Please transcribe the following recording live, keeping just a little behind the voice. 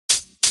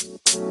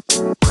Hello,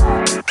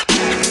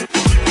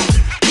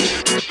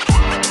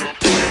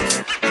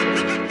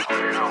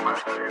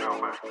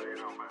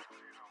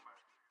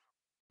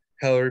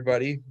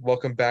 everybody.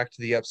 Welcome back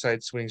to the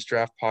Upside Swings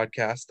Draft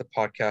Podcast, the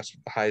podcast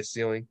with the highest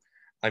ceiling.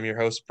 I'm your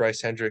host,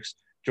 Bryce Hendricks,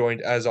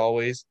 joined as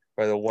always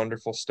by the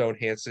wonderful Stone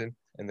Hansen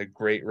and the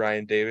great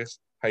Ryan Davis.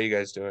 How you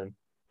guys doing?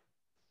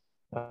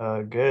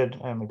 Good.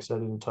 I'm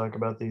excited to talk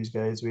about these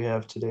guys we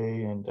have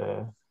today,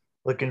 and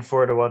looking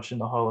forward to watching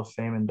the Hall of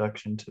Fame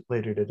induction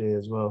later today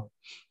as well.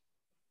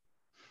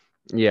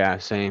 Yeah,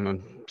 same.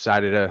 I'm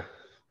excited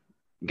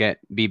to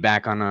be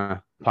back on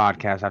a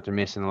podcast after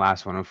missing the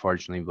last one,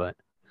 unfortunately, but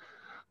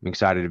I'm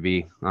excited to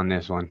be on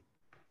this one.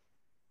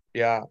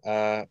 Yeah,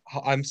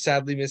 I'm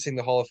sadly missing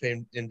the Hall of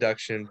Fame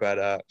induction,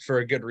 but for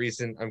a good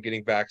reason. I'm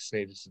getting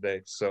vaccinated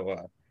today, so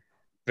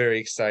very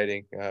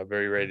exciting.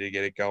 Very ready to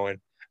get it going.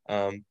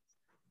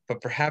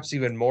 But perhaps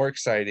even more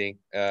exciting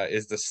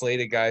is the slate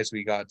of guys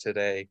we got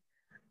today.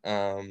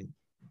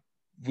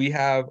 We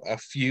have a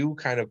few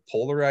kind of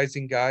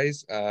polarizing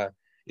guys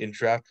in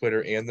draft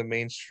Twitter and the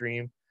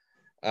mainstream.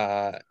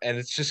 And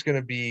it's just going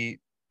to be,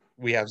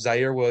 we have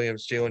Zaire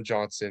Williams, Jalen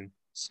Johnson,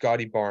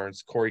 Scotty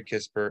Barnes, Corey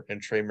Kispert,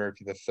 and Trey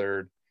Murphy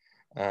III.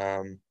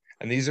 And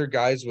these are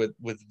guys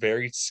with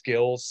varied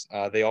skills.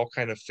 They all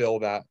kind of fill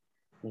that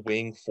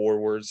wing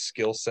forward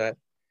skill set.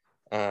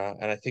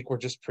 And I think we're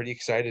just pretty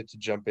excited to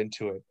jump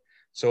into it.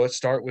 So let's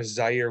start with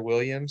Zaire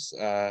Williams,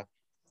 6'8",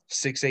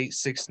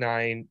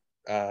 6'9",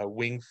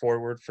 wing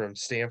forward from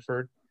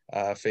Stanford,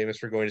 famous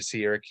for going to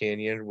Sierra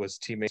Canyon, was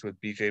teammates with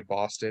BJ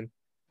Boston.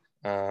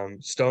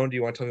 Stone, do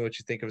you want to tell me what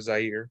you think of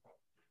Zaire?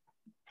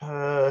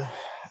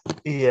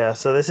 Yeah,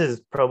 so this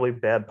is probably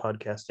bad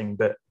podcasting,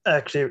 but I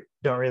actually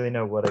don't really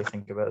know what I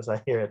think about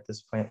Zaire at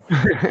this point.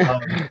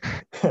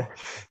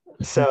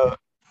 So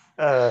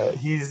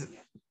he's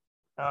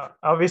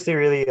obviously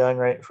really young,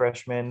 right?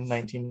 Freshman,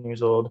 19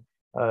 years old.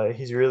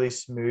 He's really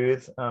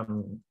smooth,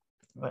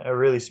 a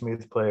really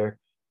smooth player,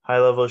 high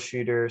level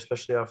shooter,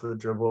 especially off of the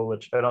dribble,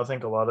 which I don't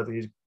think a lot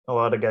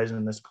of guys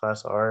in this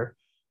class are.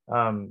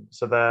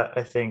 So that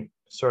I think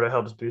sort of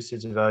helps boost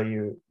his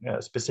value,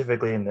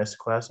 specifically in this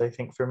class. I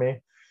think for me,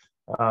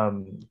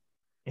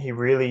 he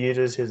really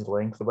uses his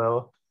length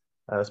well,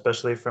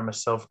 especially from a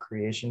self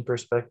creation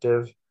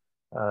perspective.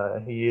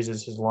 He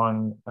uses his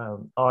long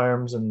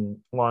arms and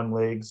long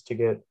legs to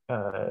get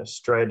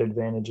stride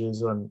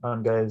advantages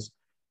on guys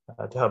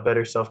to help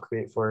better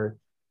self-create for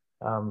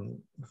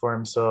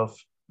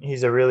himself.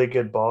 He's a really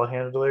good ball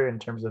handler in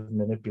terms of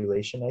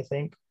manipulation, I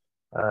think.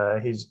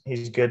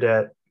 He's good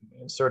at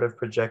sort of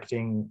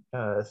projecting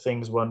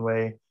things one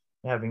way,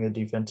 having the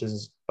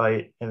defenses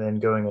bite, and then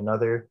going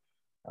another.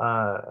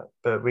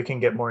 But we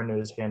can get more into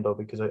his handle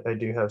because I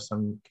do have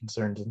some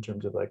concerns in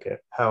terms of like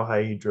how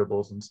high he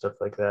dribbles and stuff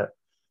like that.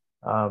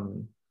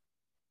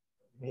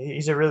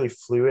 He's a really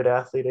fluid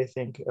athlete, I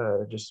think.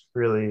 Just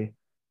really,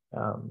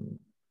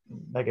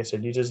 like I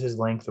said, uses his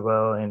length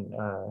well, and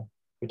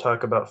we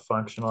talk about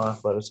functional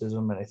athleticism,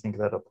 and I think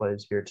that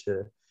applies here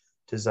to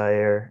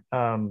Zaire.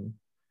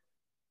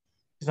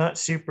 He's not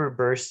super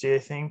bursty, I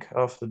think,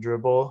 off the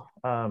dribble,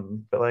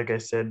 but like I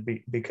said,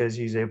 because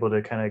he's able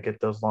to kind of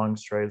get those long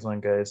strides on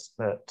guys,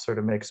 that sort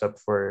of makes up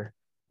for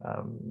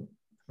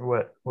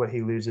what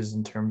he loses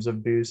in terms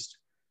of boost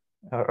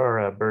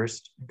or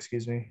burst,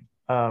 excuse me.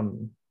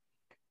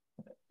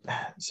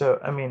 So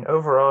I mean,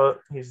 overall,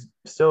 he's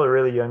still a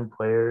really young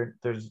player.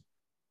 There's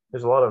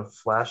a lot of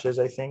flashes,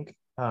 I think,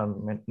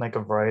 and like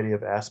a variety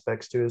of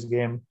aspects to his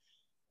game.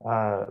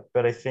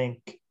 But I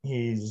think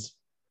he's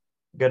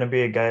going to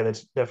be a guy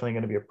that's definitely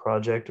going to be a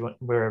project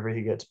wherever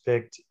he gets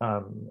picked.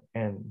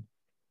 And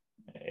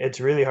it's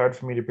really hard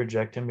for me to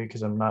project him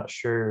because I'm not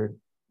sure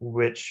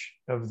which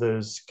of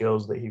those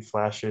skills that he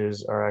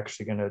flashes are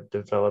actually going to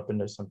develop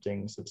into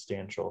something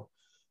substantial.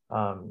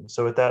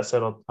 So with that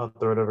said, I'll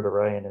throw it over to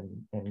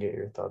Ryan and get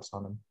your thoughts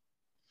on him.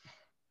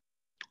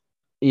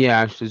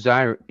 Yeah, so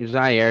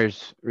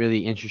Zaire's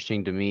really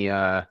interesting to me.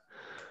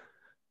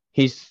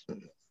 He's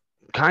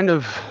kind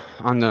of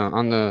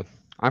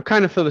I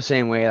kind of feel the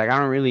same way. Like I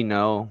don't really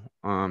know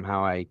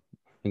how I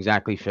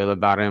exactly feel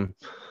about him.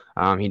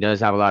 He does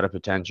have a lot of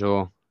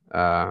potential,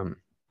 but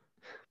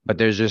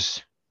there's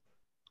just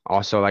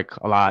also like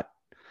a lot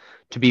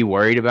to be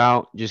worried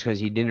about just because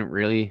he didn't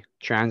really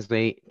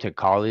translate to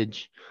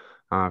college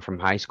from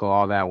high school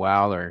all that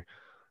well or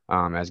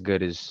as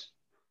good as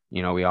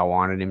we all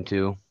wanted him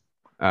to.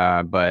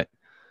 But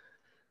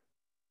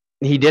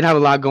he did have a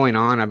lot going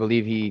on. I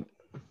believe he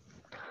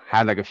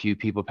had like a few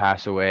people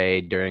pass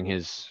away during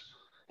his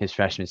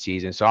freshman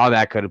season, so all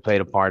that could have played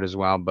a part as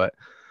well. But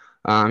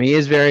he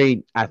is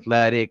very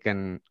athletic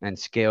and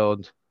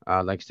skilled,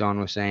 like Stone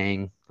was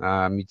saying.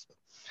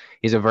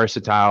 He's a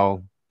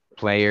versatile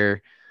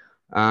player.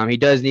 He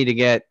does need to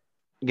get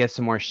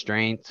some more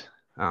strength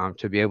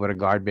to be able to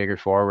guard bigger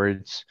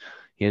forwards.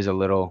 He is a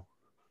little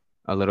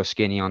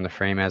skinny on the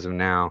frame as of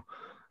now.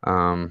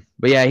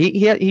 But yeah,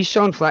 he's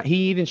shown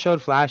he even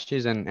showed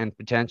flashes and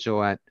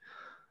potential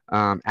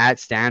at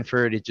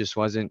Stanford. It just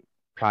wasn't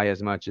probably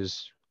as much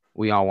as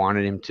we all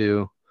wanted him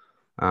to.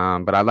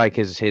 But I like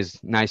his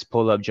nice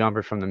pull-up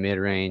jumper from the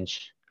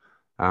mid-range.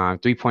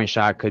 3-point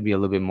shot could be a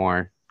little bit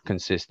more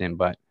consistent,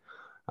 but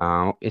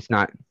it's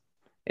not.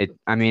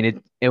 I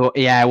mean, it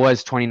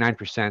was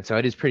 29%, so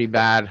it is pretty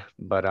bad.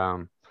 But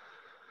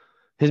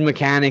his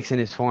mechanics and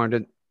his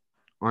form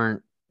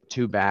aren't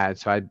too bad,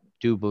 so I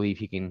do believe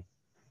he can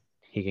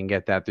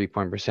get that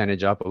 3-point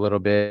percentage up a little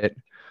bit.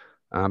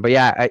 But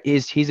yeah,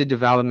 he's a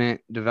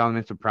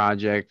developmental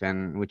project,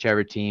 and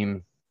whichever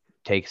team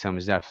takes him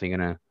is definitely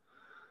gonna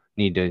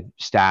need to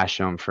stash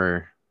him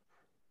for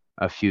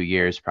a few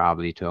years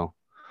probably till,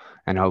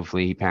 and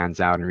hopefully he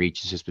pans out and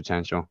reaches his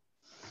potential.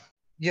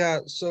 Yeah,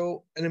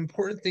 so an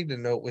important thing to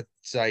note with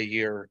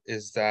Zaire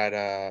is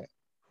that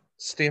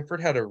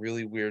Stanford had a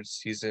really weird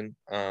season.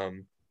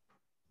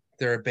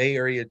 They're a Bay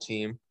Area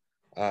team,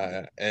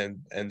 and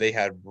they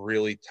had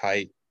really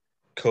tight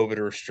COVID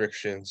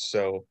restrictions,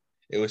 so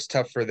it was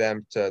tough for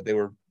them to. They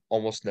were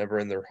almost never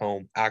in their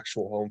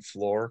actual home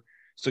floor,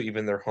 so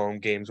even their home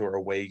games were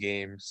away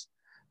games.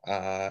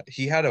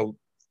 He had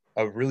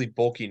a really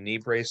bulky knee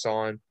brace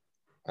on.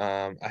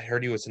 I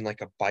heard he was in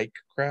like a bike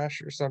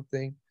crash or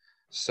something,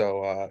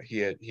 so he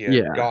had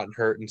Yeah. gotten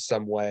hurt in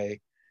some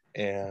way,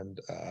 and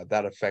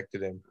that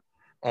affected him.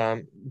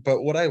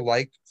 But what I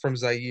like from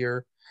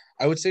Zaire,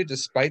 I would say,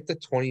 despite the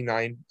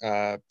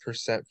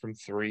 29% from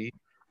three,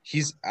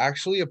 he's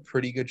actually a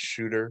pretty good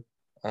shooter.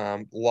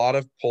 A lot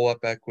of pull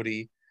up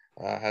equity,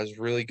 has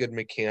really good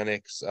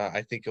mechanics.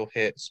 I think he'll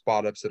hit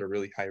spot ups at a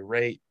really high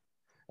rate.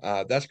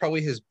 That's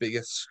probably his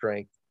biggest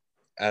strength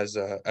as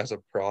a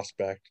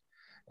prospect.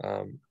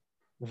 Um,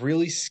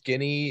 Really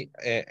skinny,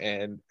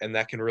 and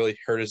that can really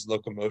hurt his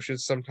locomotion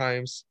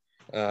sometimes.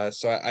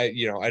 So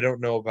I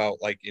don't know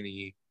about like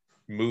any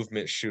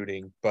movement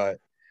shooting, but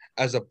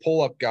as a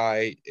pull up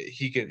guy,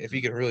 he can if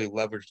he can really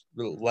leverage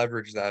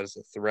that as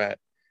a threat.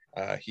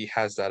 He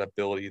has that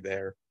ability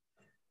there.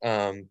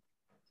 Um,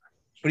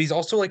 but he's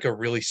also like a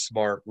really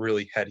smart,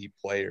 really heady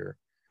player.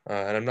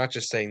 And I'm not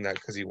just saying that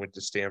because he went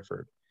to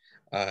Stanford.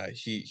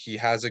 He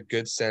has a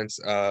good sense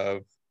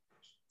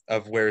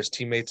of where his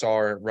teammates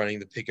are running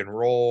the pick and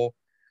roll.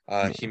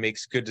 He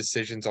makes good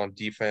decisions on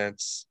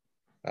defense.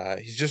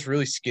 He's just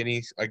really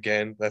skinny.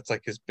 Again, that's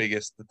like his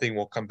biggest. The thing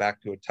we'll come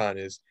back to a ton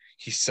is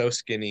he's so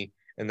skinny,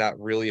 and that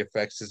really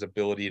affects his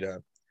ability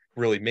to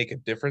really make a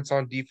difference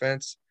on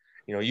defense.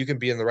 You can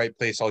be in the right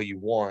place all you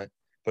want,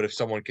 but if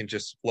someone can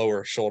just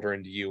lower a shoulder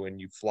into you and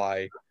you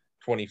fly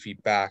 20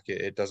 feet back,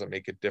 it doesn't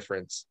make a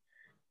difference.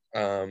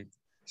 Um,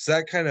 so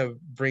that kind of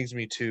brings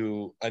me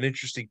to an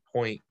interesting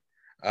point.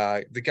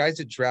 The guys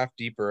at Draft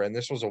Deeper, and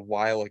this was a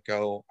while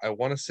ago. I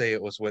want to say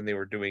it was when they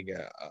were doing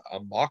a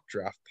mock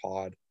draft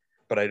pod,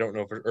 but I don't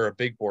know or a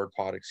big board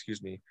pod,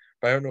 excuse me,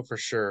 but I don't know for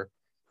sure.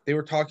 They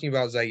were talking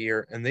about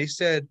Zaire, and they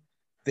said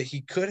that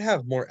he could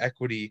have more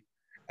equity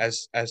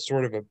as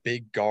sort of a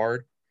big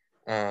guard,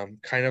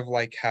 kind of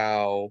like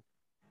how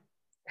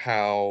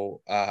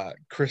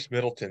Chris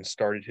Middleton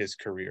started his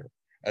career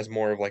as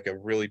more of like a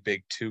really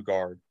big two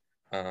guard,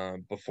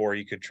 before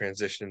he could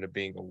transition into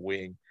being a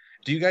wing.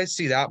 Do you guys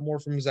see that more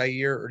from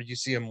Zaire, or do you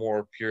see him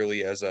more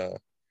purely as a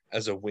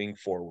wing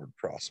forward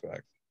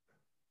prospect?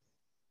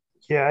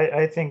 Yeah,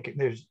 I think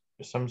there's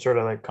some sort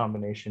of like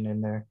combination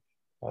in there.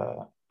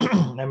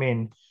 I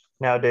mean,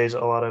 nowadays a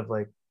lot of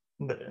like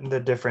the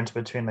difference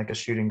between like a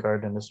shooting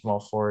guard and a small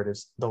forward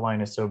is the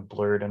line is so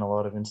blurred in a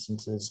lot of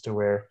instances to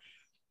where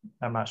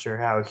I'm not sure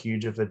how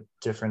huge of a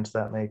difference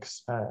that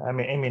makes. I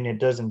mean, it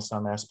does in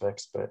some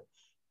aspects, but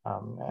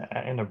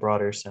in a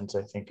broader sense,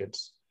 I think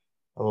it's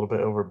a little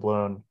bit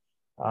overblown.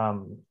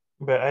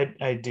 But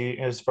I do,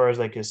 as far as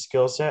like his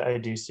skill set, I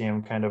do see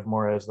him kind of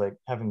more as like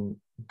having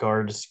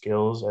guard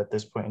skills at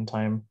this point in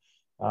time,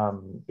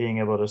 being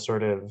able to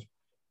sort of,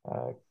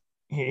 uh,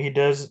 he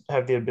does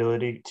have the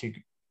ability to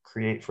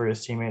create for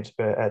his teammates,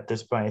 but at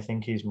this point, I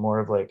think he's more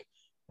of like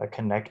a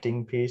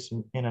connecting piece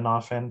in an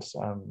offense,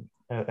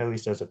 at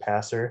least as a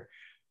passer.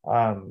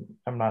 I'm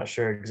not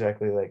sure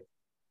exactly like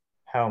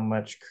how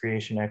much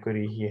creation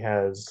equity he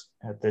has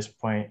at this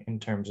point in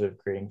terms of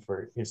creating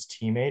for his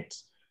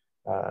teammates.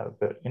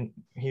 But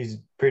he's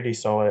pretty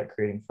solid at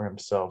creating for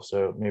himself.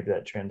 So maybe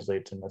that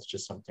translates, and that's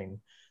just something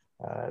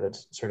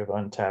that's sort of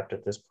untapped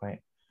at this point.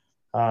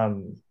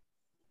 Um,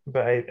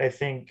 but I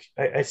think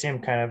I see him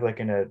kind of like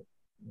in a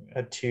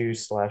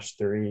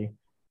 2/3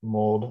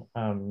 mold.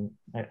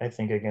 I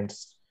think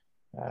against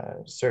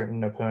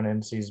certain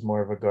opponents, he's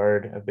more of a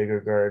guard, a bigger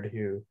guard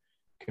who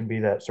can be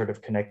that sort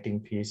of connecting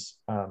piece.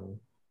 And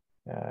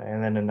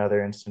then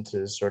another instance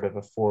is sort of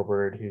a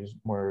forward who's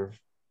more of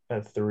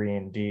a 3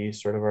 and D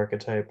sort of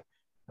archetype.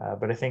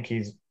 But I think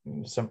he's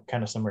some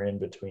kind of somewhere in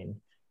between.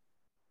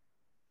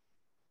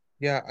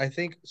 Yeah, I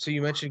think so.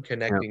 You mentioned Yeah.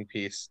 connecting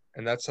piece,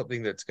 and that's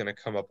something that's going to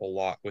come up a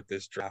lot with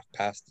this draft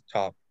past the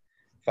top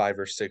five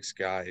or six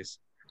guys.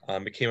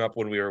 It came up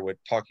when we were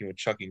talking with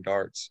Chucking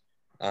Darts.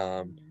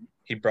 Um,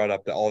 he brought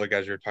up that all the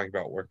guys we were talking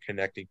about were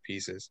connecting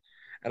pieces.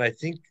 And I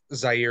think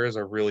Zaire is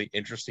a really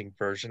interesting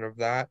version of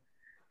that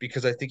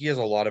because I think he has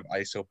a lot of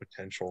ISO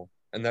potential.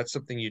 And that's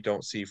something you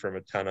don't see from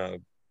a ton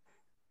of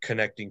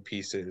connecting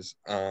pieces.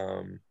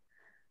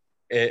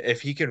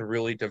 If he can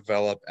really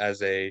develop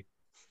as a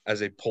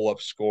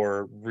pull-up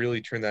scorer,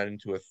 really turn that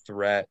into a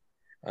threat.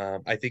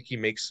 I think he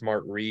makes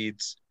smart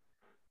reads.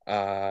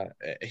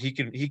 He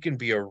can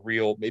be a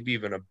real, maybe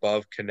even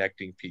above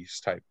connecting piece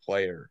type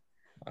player,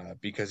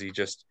 because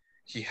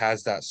he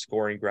has that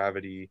scoring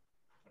gravity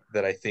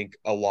that I think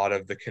a lot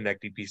of the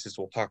connecting pieces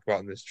we'll talk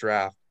about in this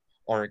draft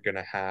aren't going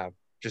to have,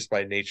 just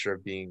by nature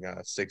of being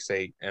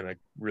 6'8" and a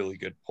really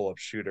good pull-up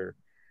shooter.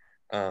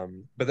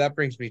 But that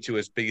brings me to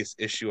his biggest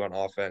issue on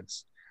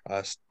offense.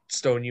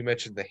 Stone, you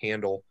mentioned the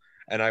handle,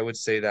 and I would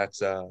say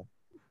that's a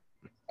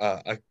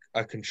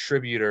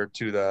contributor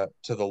to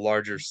the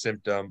larger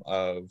symptom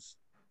of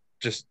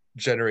just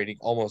generating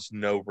almost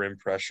no rim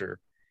pressure.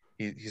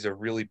 He's a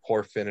really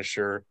poor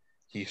finisher.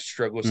 He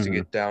struggles to Mhm.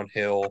 get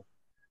downhill.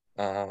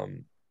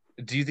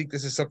 Do you think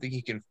this is something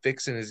he can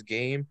fix in his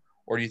game,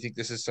 or do you think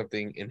this is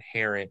something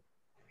inherent,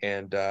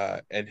 and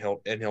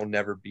he'll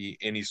never be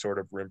any sort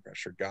of rim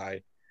pressure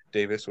guy?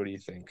 Davis, what do you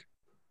think?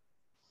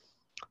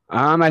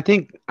 I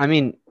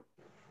mean,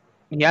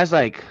 he has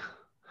like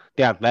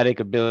the athletic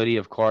ability,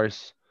 of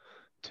course,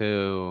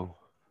 to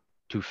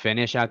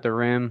finish at the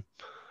rim.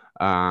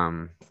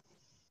 Um,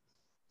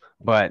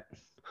 but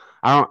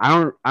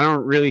I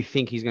don't really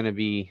think he's gonna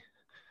be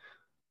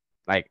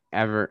like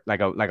ever like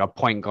a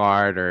point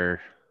guard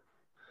or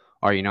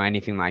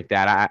anything like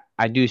that.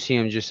 I do see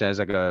him just as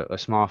like a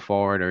small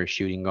forward or a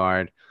shooting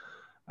guard.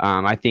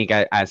 I think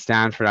at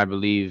Stanford, I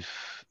believe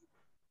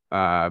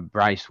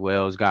Bryce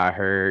Wills got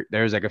hurt.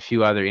 There's like a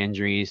few other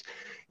injuries,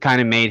 kind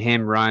of made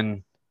him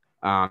run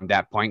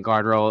that point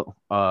guard role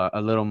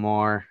a little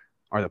more,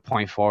 or the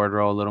point forward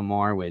role a little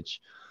more, which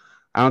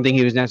I don't think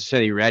he was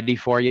necessarily ready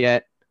for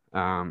yet.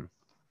 And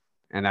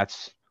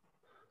that's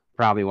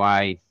probably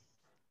why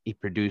he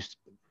produced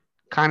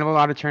kind of a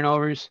lot of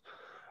turnovers.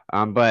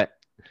 But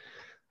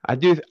I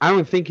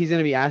don't think he's going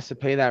to be asked to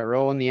play that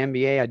role in the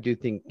NBA. I do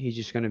think he's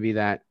just going to be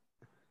that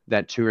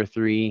 2 or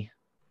 3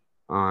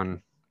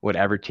 on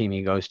whatever team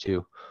he goes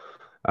to.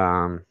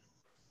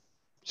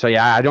 So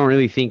yeah, I don't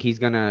really think he's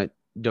going to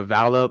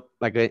develop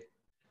like a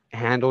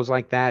handles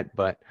like that,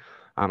 but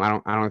I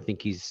don't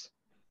think he's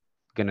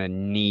going to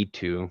need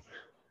to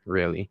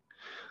really.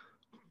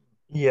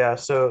 Yeah,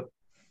 so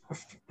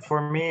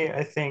for me,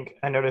 I think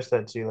I noticed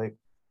that too. Like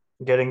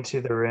getting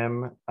to the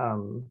rim,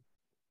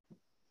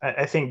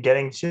 I think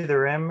getting to the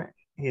rim,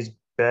 he's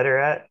better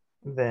at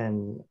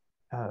than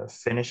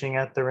finishing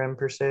at the rim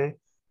per se.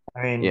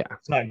 I mean, Yeah.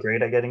 it's not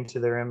great at getting to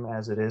the rim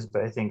as it is,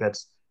 but I think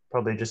that's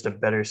probably just a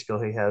better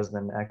skill he has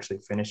than actually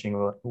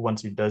finishing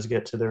once he does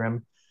get to the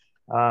rim.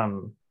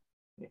 Um,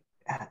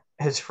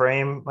 his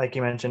frame, like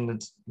you mentioned,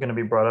 it's going to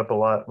be brought up a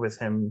lot with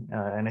him,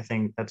 and I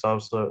think that's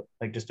also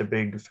like just a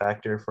big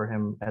factor for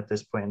him at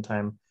this point in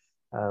time.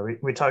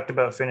 We talked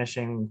about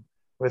finishing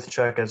with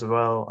Chuck as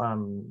well,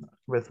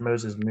 with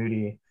Moses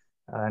Moody,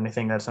 and I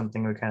think that's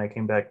something we kind of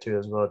came back to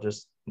as well.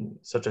 Just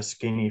such a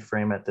skinny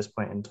frame at this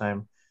point in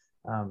time,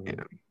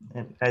 Yeah.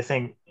 and I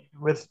think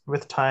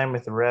with time,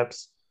 with the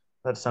reps,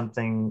 that's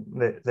something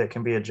that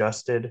can be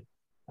adjusted.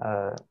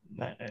 Uh,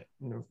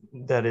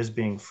 that is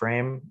being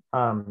framed.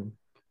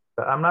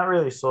 But I'm not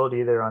really sold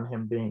either on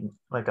him being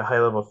like a high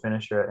level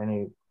finisher at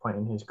any point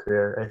in his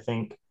career. I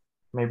think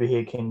maybe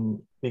he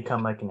can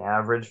become like an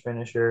average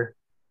finisher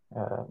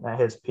at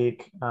his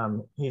peak.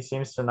 He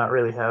seems to not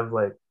really have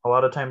like a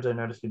lot of times I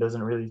notice he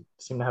doesn't really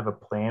seem to have a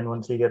plan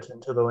once he gets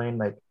into the lane.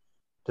 Like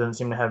doesn't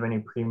seem to have any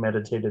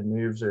premeditated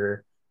moves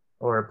or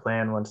a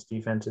plan once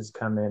defenses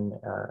come in.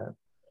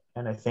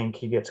 And I think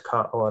he gets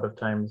caught a lot of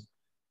times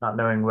not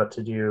knowing what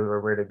to do or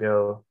where to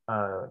go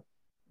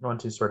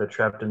once he's sort of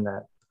trapped in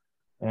that.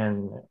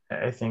 And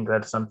I think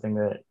that's something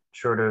that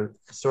sort of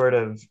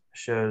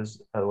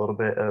shows a little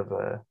bit of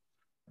a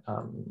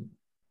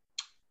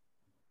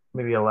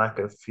maybe a lack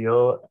of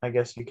feel, I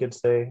guess you could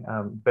say.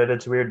 But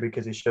it's weird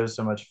because he shows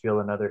so much feel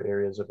in other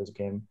areas of his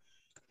game.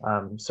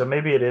 So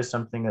maybe it is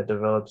something that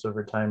develops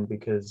over time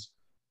because,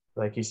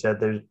 like you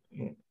said,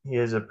 he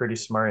is a pretty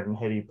smart and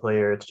heady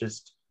player. It's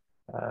just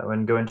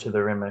when going to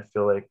the rim, I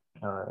feel like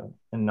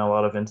in a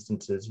lot of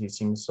instances he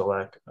seems to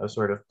lack a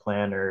sort of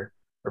plan or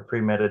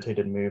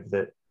premeditated move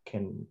that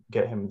can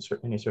get him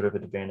any sort of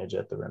advantage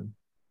at the rim.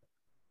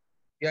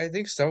 Yeah, I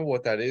think some of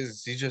what that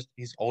is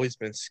he's always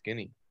been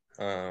skinny.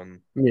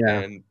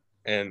 Yeah.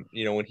 And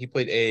when he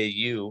played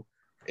AAU,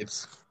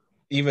 it's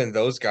even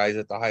those guys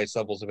at the highest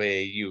levels of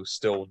AAU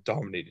still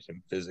dominated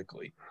him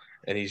physically.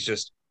 And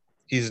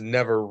he's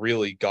never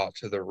really got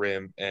to the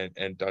rim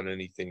and done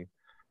anything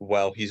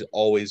well. He's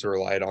always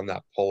relied on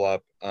that pull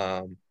up.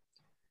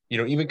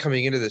 Even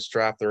coming into this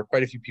draft, there were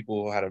quite a few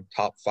people who had him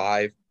top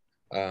 5.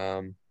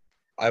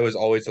 I was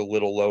always a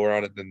little lower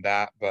on it than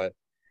that, but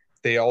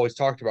they always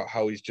talked about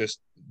how he's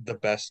just the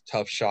best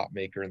tough shot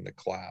maker in the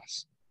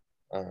class.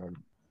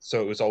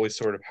 So it was always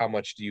sort of how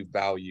much do you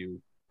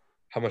value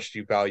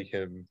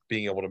him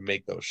being able to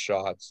make those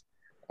shots?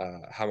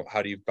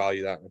 How do you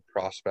value that in a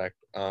prospect?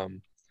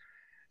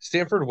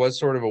 Stanford was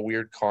sort of a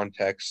weird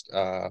context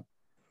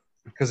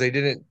because they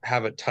didn't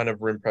have a ton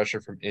of rim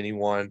pressure from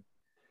anyone.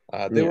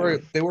 They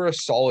Yeah. were a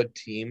solid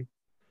team,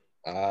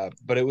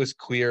 but it was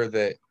clear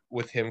that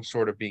with him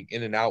sort of being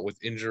in and out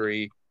with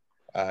injury,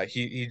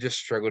 he just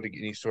struggled to get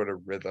any sort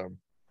of rhythm.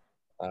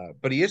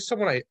 But he is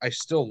someone I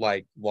still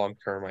like long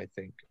term, I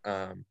think.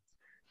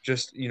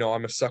 Just,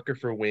 I'm a sucker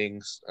for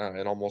wings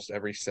in almost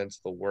every sense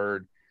of the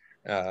word.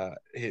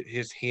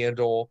 His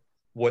handle,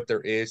 what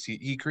there is,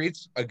 he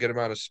creates a good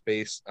amount of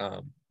space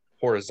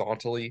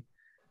horizontally.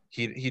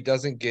 He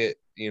doesn't get,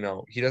 he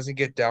doesn't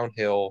get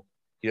downhill.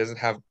 He doesn't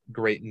have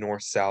great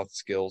north south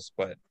skills,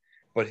 but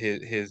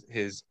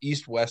his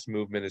east west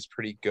movement is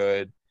pretty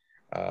good.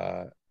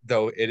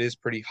 Though it is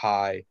pretty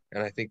high,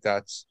 and I think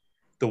that's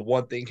the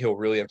one thing he'll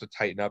really have to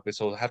tighten up is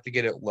he'll have to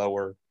get it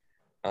lower.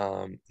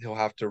 He'll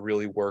have to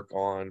really work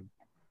on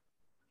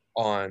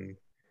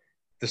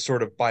the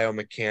sort of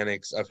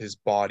biomechanics of his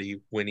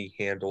body when he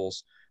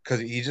handles,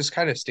 because he just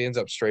kind of stands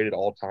up straight at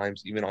all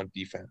times, even on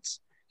defense.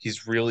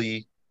 He's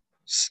really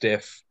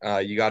stiff.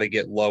 You got to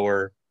get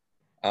lower,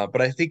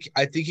 but I think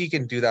he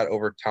can do that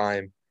over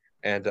time,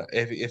 and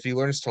if he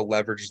learns to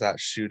leverage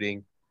that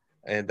shooting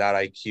and that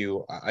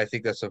IQ, I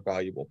think that's a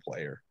valuable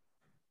player.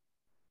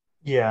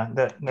 Yeah,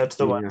 that's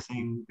the one Yeah.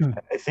 thing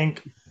I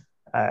think.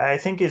 I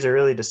think he's a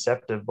really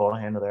deceptive ball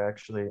handler.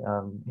 Actually,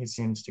 he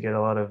seems to get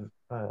a lot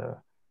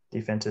of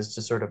defenses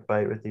to sort of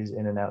bite with these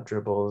in and out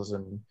dribbles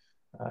and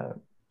uh,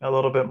 a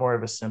little bit more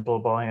of a simple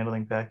ball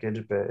handling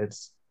package, but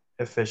it's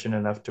efficient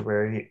enough to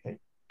where he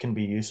can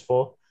be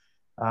useful.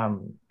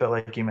 But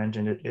like you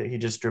mentioned, he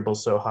just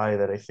dribbles so high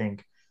that I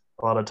think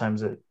a lot of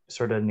times it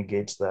sort of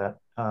negates that,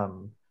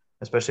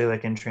 especially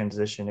like in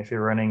transition. If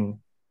you're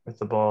running with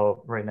the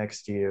ball right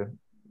next to you,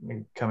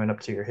 coming up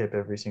to your hip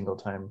every single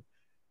time.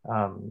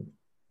 Um,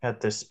 at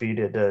the speed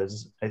it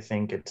does, I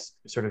think it's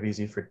sort of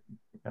easy for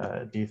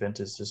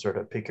defenses to sort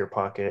of pick your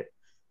pocket,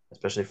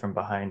 especially from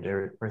behind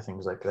or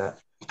things like that.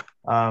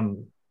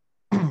 Um,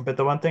 but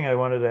the one thing I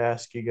wanted to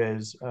ask you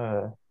guys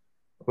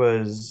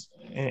was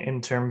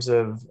in terms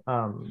of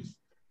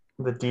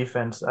the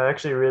defense. I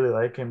actually really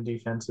like him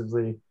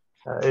defensively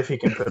if he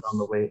can put on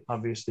the weight.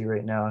 Obviously,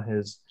 right now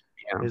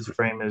Yeah. his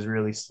frame is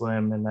really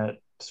slim, and that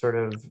sort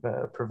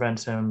of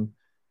prevents him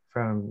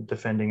from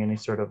defending any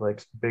sort of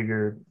like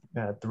bigger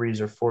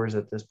threes or fours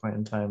at this point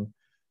in time.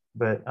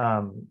 But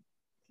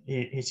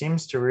he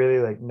seems to really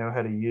like know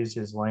how to use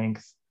his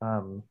length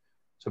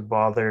to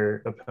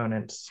bother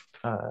opponents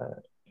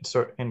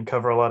and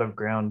cover a lot of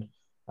ground.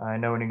 I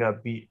know when he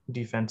got beat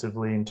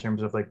defensively in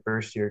terms of like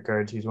burstier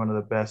guards, he's one of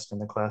the best in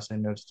the class. I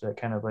noticed that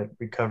kind of like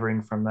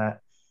recovering from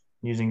that,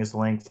 using his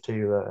length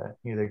to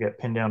either get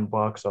pinned down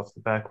blocks off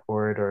the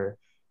backboard or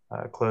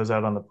close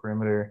out on the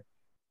perimeter.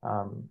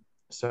 Um,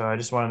 so I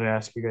just wanted to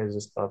ask you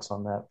guys' thoughts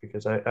on that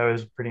because I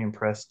was pretty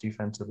impressed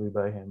defensively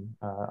by him.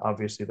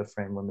 Obviously, the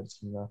frame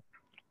limits him though.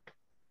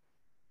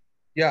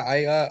 Yeah,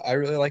 I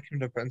really like him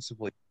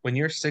defensively. When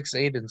you're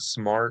 6'8" and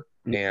smart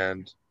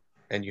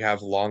and you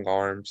have long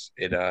arms,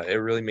 it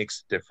really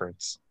makes a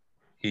difference.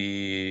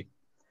 He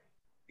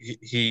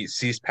he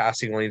sees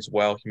passing lanes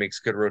well. He makes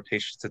good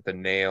rotations at the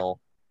nail.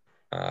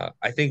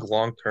 I think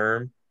long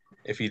term,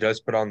 if he does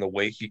put on the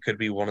weight, he could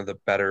be one of the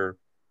better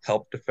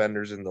help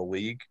defenders in the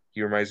league.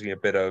 He reminds me a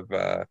bit of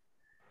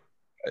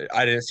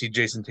I didn't see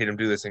Jason Tatum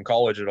do this in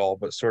college at all,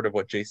 but sort of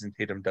what Jason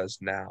Tatum does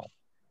now,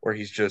 where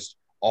he's just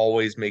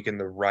always making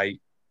the right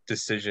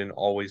decision,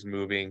 always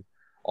moving,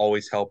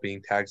 always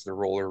helping, tags the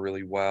roller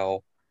really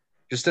well.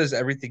 Just does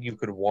everything you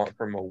could want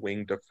from a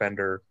wing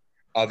defender,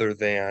 other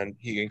than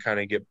he can kind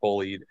of get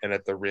bullied and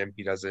at the rim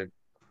he doesn't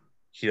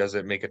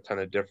make a ton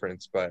of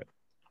difference. But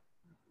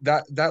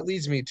that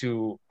leads me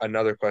to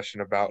another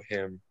question about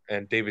him.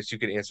 And Davis, you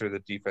could answer the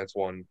defense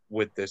one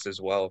with this as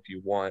well if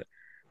you want.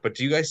 But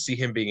do you guys see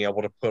him being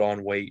able to put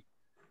on weight?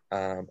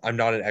 I'm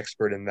not an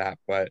expert in that,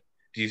 but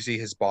do you see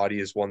his body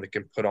as one that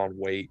can put on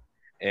weight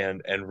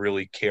and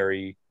really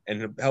carry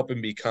and help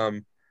him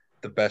become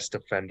the best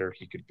defender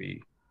he could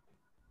be?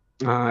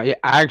 Yeah,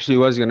 I actually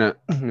was gonna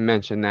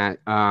mention that.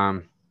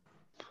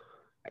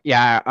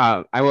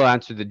 Yeah, I will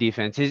answer the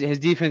defense. His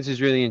defense is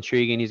really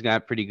intriguing. He's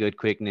got pretty good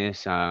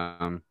quickness.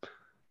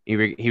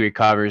 He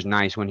recovers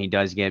nice when he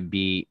does get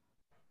beat.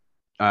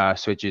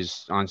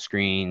 Switches on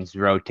screens,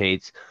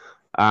 rotates.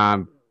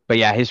 But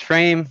yeah, his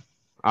frame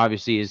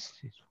obviously is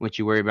what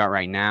you worry about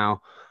right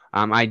now.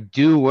 I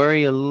do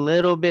worry a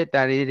little bit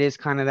that it is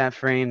kind of that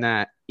frame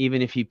that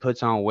even if he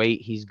puts on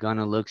weight, he's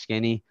gonna look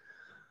skinny.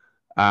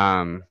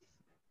 Um,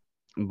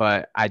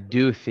 but I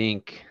do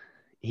think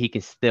he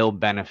can still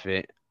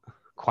benefit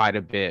quite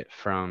a bit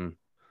from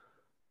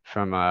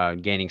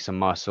gaining some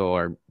muscle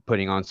or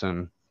putting on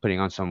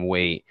some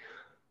weight.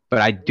 But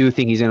I do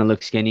think he's gonna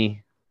look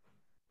skinny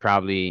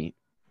probably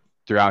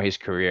throughout his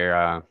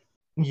career.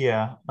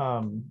 Yeah.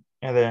 And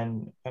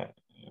then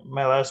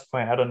my last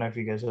point. I don't know if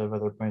you guys have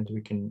other points.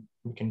 We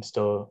can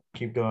still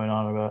keep going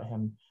on about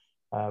him.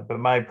 But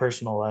my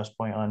personal last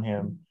point on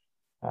him,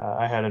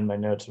 I had in my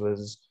notes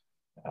was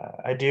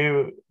I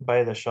do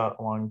buy the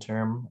shot long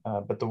term,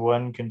 but the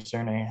one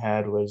concern I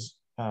had was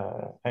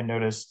I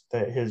noticed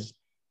that his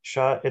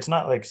shot. It's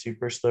not like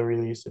super slow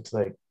release. It's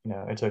like,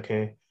 it's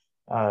okay.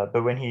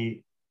 But when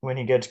he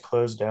gets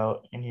closed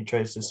out and he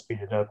tries to speed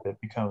it up, it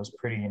becomes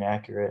pretty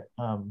inaccurate.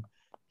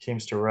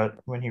 Seems to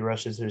when he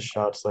rushes his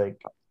shots,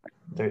 like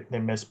they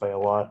miss by a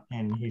lot,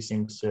 and he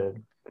seems to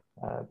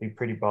be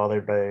pretty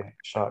bothered by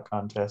shot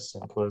contests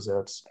and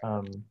closeouts.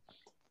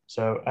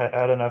 So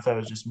I don't know if that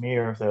was just me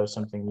or if that was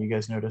something you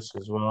guys noticed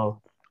as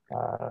well.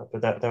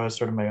 But that was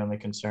sort of my only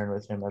concern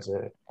with him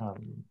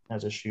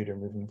as a shooter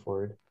moving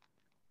forward.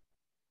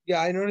 Yeah,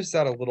 I noticed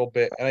that a little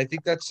bit, and I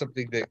think that's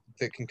something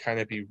that can kind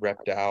of be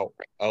repped out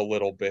a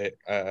little bit.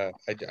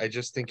 I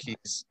just think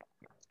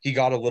he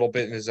got a little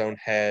bit in his own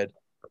head.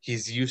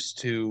 He's used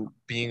to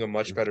being a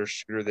much better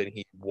shooter than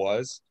he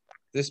was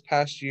this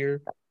past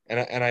year,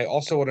 and I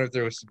also wonder if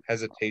there was some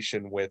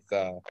hesitation with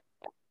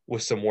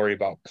some worry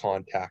about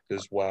contact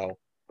as well,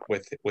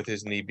 with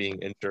his knee being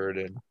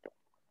injured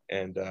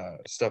and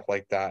stuff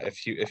like that.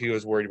 If he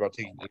was worried about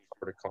taking any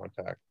sort of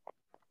contact.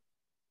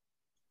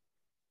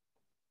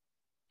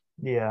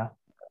 Yeah.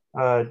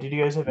 Did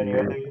you guys have any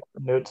other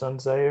notes on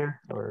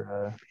Zaire,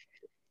 or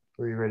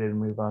were you ready to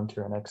move on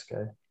to our next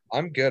guy?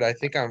 I'm good. I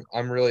think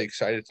I'm really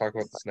excited to talk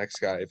about this next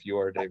guy. If you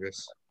are,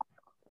 Davis.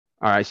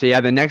 All right, so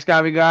yeah, the next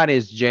guy we got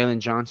is Jalen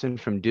Johnson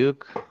from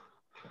Duke.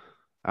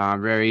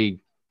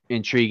 Very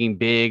intriguing,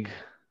 big,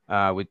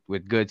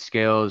 with good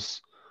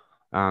skills,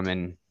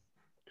 and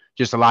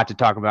just a lot to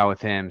talk about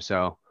with him.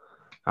 So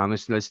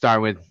let's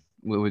start with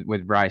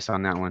Bryce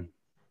on that one.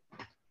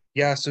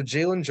 Yeah, so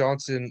Jalen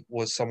Johnson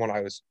was someone I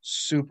was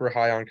super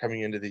high on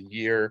coming into the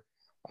year.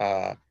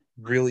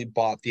 Really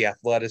bought the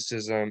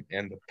athleticism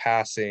and the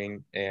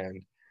passing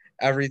and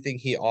everything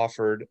he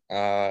offered.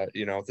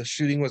 The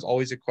shooting was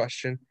always a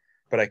question,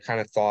 but I kind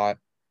of thought,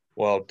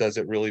 well, does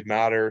it really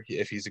matter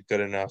if he's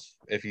good enough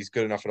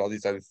at all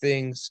these other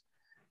things?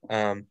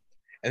 And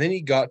then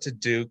he got to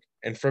Duke,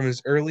 and from as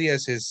early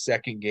as his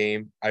second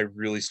game, I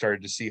really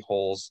started to see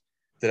holes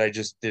that I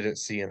just didn't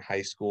see in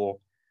high school.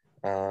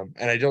 And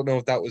I don't know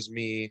if that was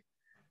me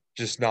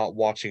just not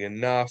watching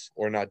enough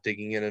or not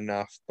digging in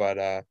enough, but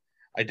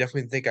I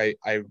definitely think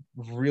I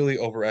really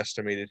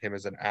overestimated him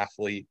as an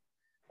athlete,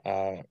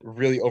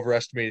 really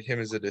overestimated him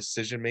as a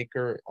decision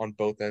maker on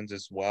both ends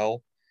as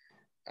well.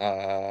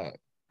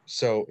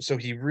 So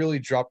he really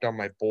dropped on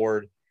my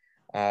board.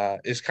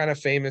 Is kind of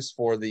famous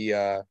for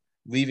the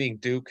leaving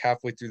Duke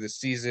halfway through the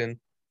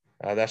season.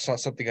 That's not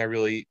something I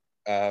really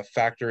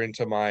factor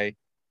into my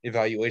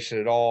evaluation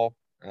at all.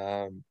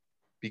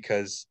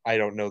 Because I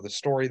don't know the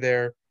story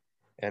there.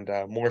 And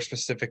more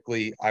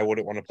specifically, I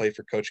wouldn't want to play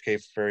for Coach K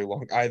for very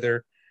long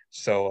either.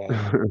 So,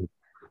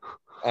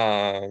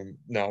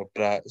 no,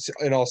 but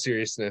in all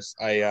seriousness,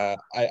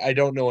 I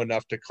don't know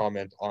enough to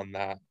comment on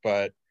that.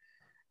 But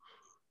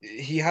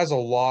he has a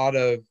lot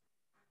of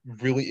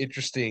really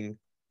interesting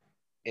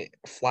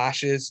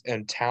flashes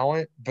and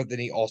talent, but then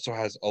he also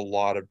has a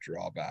lot of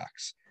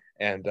drawbacks.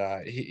 And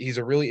he's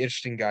a really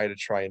interesting guy to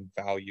try and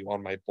value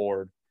on my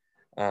board.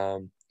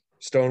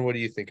 Stone, what do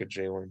you think of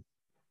Jalen?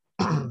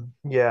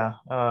 Yeah.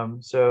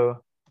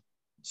 So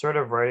sort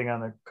of riding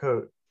on the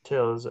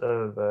coattails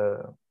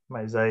of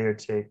my Zaire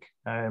take,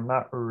 I'm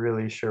not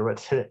really sure what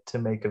to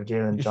make of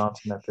Jalen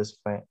Johnson at this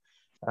point.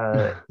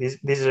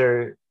 These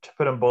are, to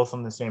put them both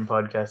on the same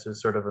podcast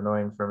is sort of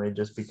annoying for me,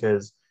 just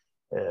because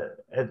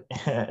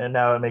and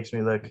now it makes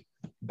me look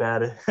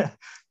bad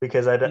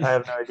because I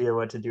have no idea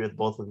what to do with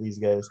both of these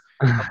guys.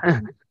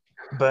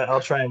 But I'll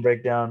try and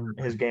break down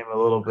his game a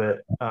little bit.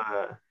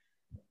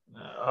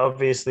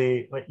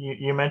 Obviously, like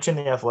you mentioned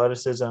the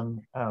athleticism.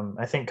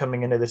 I think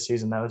coming into the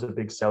season, that was a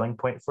big selling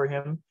point for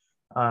him.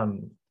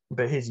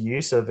 But his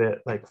use of it,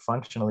 like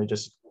functionally,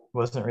 just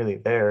wasn't really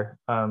there.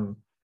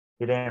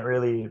 He didn't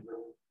really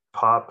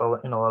pop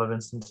in a lot of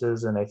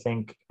instances, and I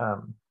think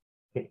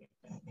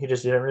he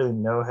just didn't really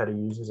know how to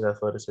use his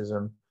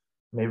athleticism.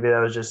 Maybe that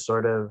was just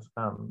sort of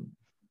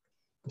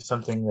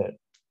something that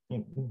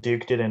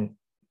Duke didn't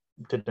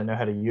know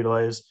how to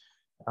utilize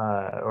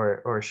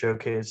or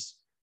showcase.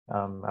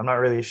 I'm not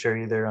really sure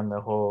either on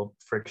the whole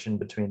friction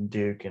between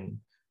Duke and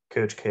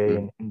Coach K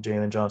and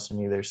Jalen Johnson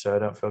either, so I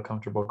don't feel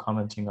comfortable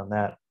commenting on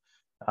that.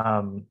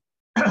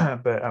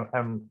 But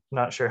I'm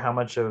not sure how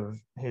much of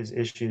his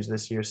issues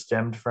this year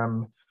stemmed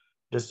from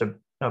just a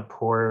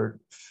poor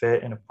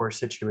fit and a poor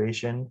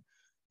situation,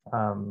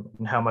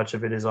 and how much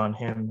of it is on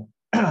him.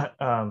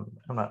 I'm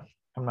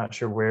not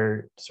sure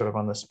where sort of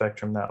on the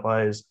spectrum that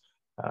lies,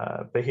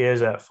 but he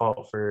is at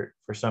fault for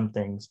some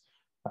things.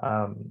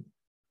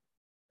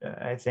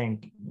 I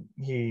think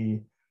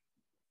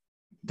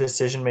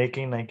decision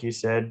making, like you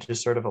said,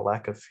 just sort of a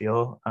lack of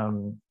feel.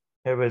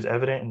 It was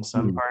evident in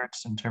some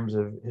parts in terms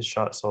of his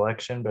shot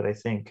selection, but I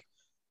think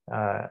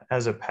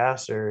as a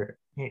passer,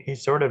 he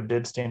sort of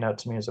did stand out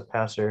to me as a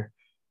passer,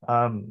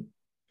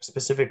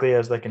 specifically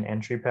as like an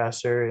entry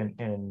passer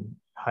and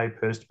high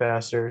post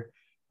passer.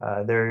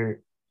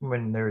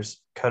 When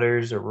there's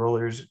cutters or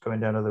rollers going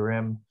down to the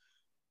rim,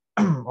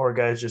 or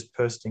guys just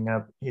posting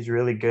up, he's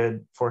really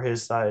good for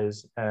his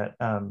size at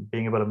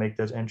being able to make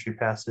those entry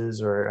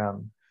passes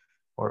or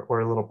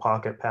little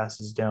pocket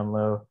passes down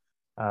low.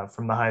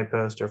 from the high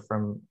post or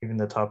from even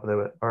the top of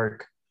the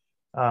arc.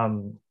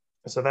 Um,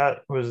 so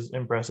that was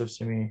impressive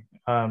to me.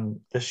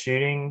 The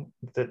shooting,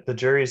 the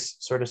jury's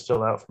sort of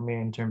still out for me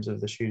in terms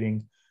of the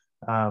shooting.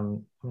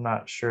 I'm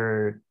not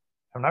sure.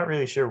 I'm not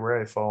really sure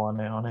where I fall on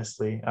it,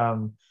 honestly.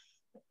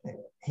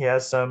 He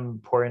has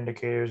some poor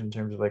indicators in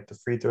terms of like the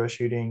free throw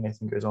shooting. I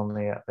think it was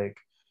only at like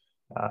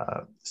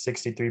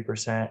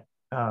 63%.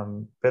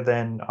 But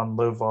then on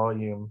low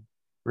volume,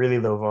 really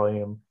low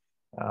volume,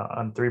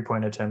 on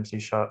 3-point attempts, he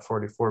shot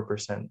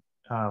 44%.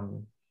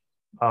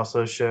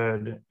 Also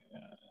showed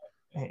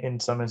in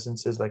some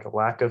instances like a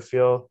lack of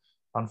feel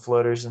on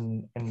floaters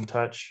and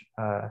touch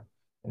and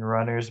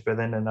runners, but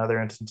then in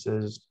other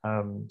instances,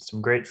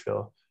 some great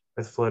feel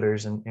with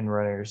floaters and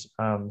runners.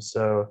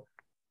 So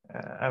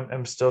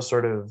I'm still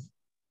sort of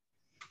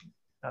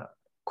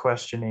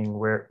questioning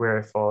where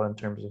I fall in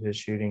terms of his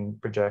shooting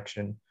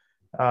projection.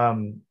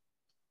 Um,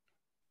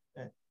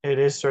 it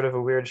is sort of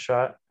a weird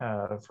shot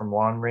from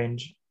long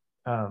range.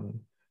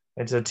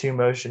 It's a two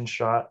motion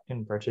shot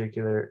in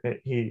particular.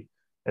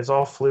 It's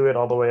all fluid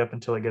all the way up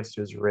until it gets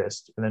to his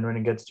wrist, and then when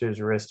it gets to his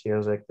wrist, he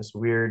has like this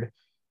weird,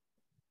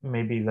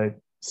 maybe like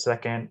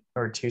second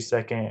or 2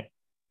 second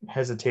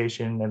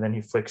hesitation, and then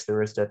he flicks the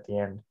wrist at the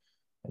end,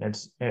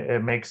 and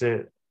it makes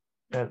it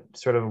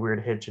sort of a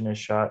weird hitch in his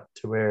shot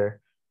to where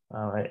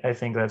I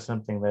think that's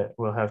something that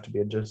will have to be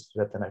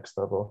adjusted at the next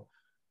level.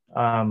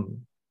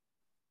 Um,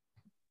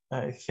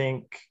 I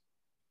think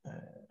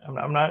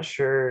I'm not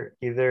sure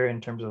either in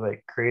terms of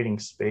like creating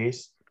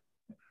space.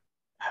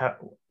 How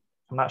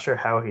I'm not sure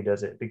how he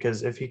does it,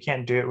 because if he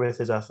can't do it with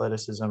his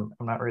athleticism,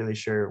 I'm not really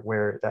sure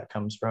where that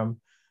comes from.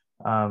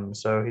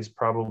 So he's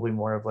probably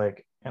more of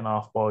like an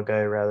off-ball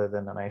guy rather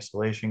than an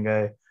isolation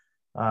guy.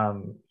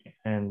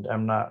 And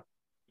I'm not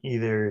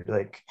either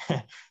like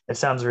it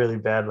sounds really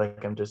bad,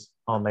 like I'm just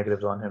all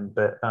negatives on him,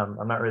 but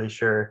I'm not really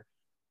sure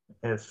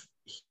if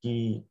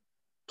he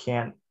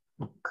can't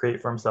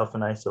create for himself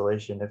in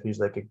isolation, if he's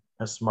like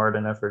a smart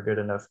enough or good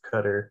enough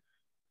cutter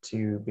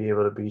to be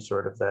able to be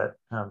sort of that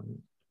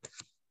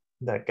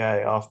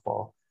guy off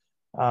ball.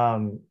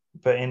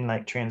 But in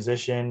like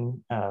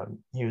transition,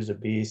 he was a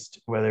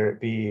beast, whether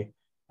it be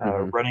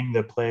running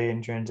the play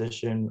in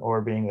transition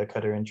or being the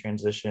cutter in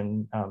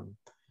transition.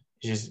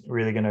 He's just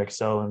really going to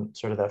excel in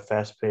sort of that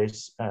fast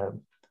paced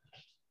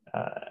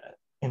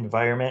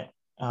environment.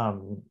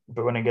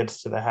 But when it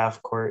gets to the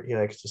half court, he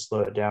likes to slow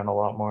it down a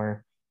lot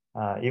more.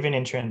 Even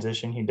in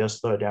transition, he does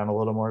slow it down a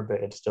little more,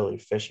 but it's still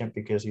efficient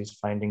because he's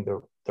finding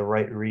the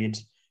right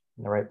reads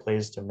and the right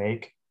plays to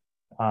make.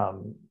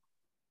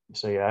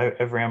 So yeah,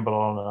 I've rambled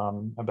on and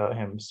on about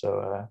him.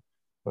 So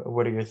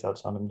what are your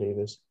thoughts on him,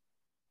 Davis?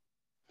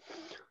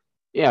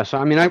 Yeah, so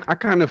I mean, I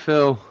kind of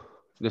feel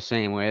the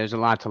same way. There's a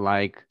lot to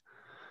like,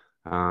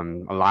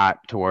 a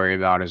lot to worry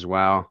about as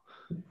well.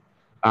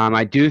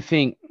 I do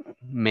think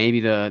maybe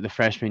the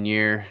freshman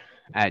year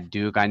at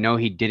Duke, I know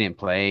he didn't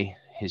play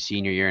his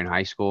senior year in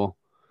high school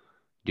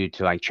due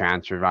to like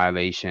transfer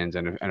violations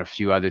and a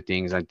few other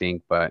things, I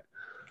think. But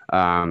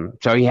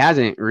so he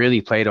hasn't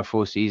really played a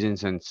full season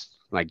since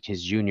like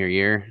his junior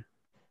year.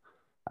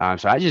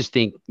 So I just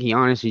think he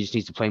honestly just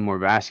needs to play more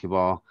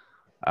basketball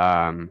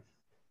um,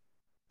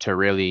 to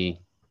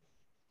really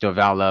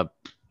develop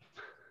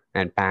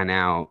and pan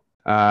out.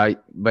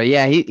 But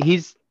yeah,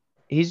 he's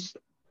an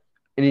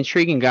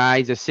intriguing guy.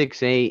 He's a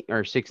 6'8"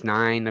 or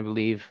 6'9", I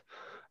believe.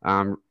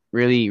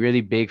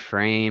 Really big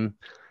frame.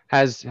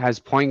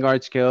 Has point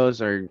guard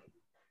skills, or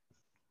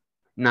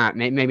not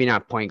maybe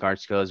not point guard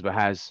skills, but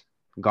has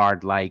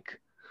guard like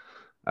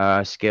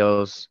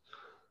skills.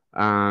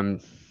 Um,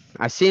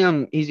 I see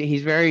him.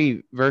 He's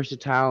very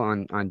versatile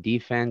on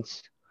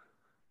defense.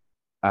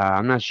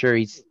 I'm not sure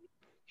he's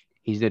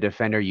the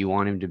defender you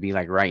want him to be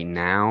like right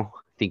now.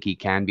 I think he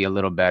can be a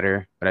little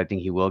better, but I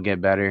think he will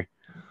get better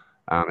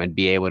and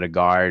be able to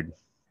guard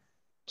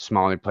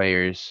smaller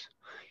players.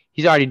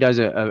 He's already does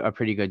a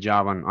pretty good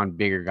job on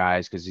bigger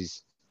guys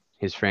because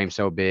his frame's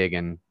so big,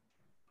 and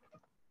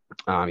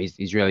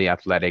he's really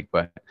athletic.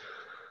 But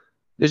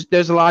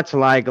there's a lot to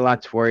like, a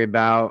lot to worry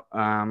about.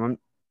 I'm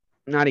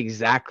not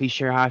exactly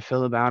sure how I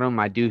feel about him.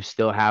 I do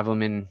still have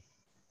him in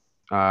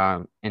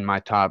my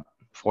top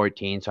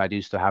 14, so I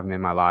do still have him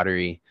in my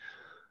lottery.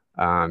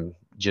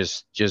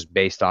 Just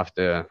based off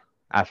the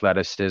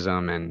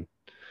athleticism and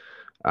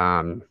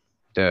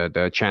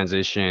the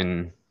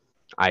transition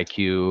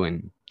IQ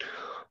and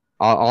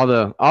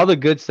all the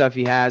good stuff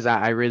he has.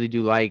 I really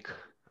do like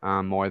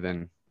more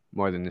than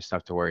the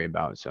stuff to worry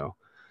about. So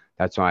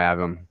that's why I have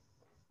him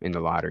in the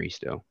lottery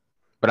still.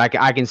 But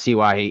I can see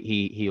why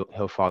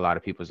he'll fall out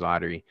of people's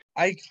lottery.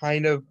 I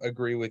kind of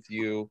agree with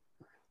you,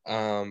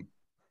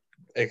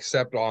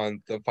 except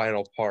on the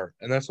final part.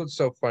 And that's what's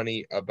so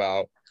funny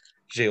about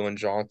Jalen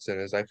Johnson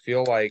is I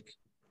feel like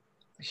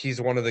he's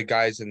one of the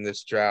guys in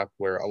this draft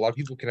where a lot of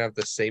people can have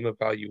the same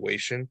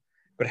evaluation,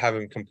 but have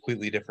him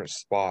completely different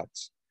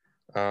spots.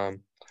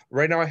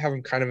 Right now, I have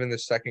him kind of in the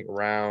second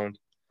round,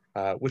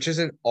 which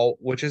isn't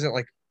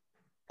like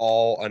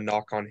all a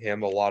knock on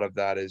him. A lot of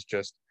that is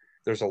just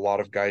there's a lot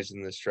of guys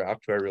in this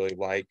draft who I really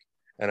like,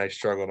 and I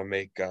struggle to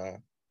make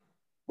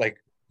like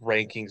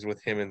rankings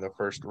with him in the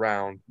first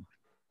round.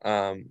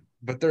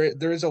 But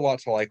there is a lot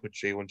to like with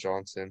Jalen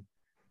Johnson.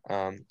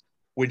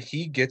 When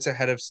he gets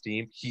ahead of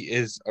steam, he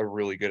is a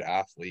really good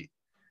athlete.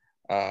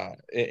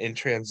 In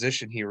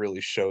transition, he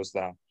really shows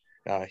that.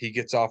 He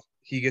gets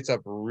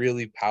up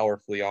really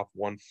powerfully off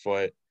one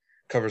foot,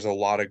 covers a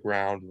lot of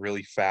ground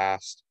really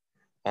fast.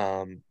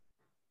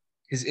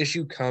 His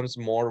issue comes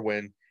more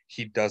when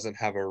he doesn't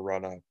have a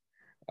run up.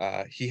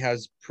 He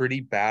has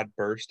pretty bad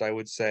burst, I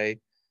would say,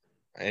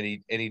 and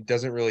he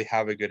doesn't really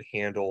have a good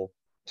handle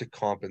to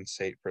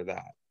compensate for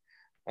that.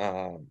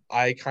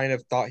 I kind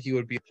of thought he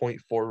would be a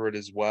point forward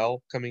as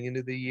well coming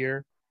into the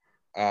year,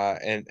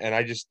 and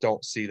I just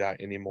don't see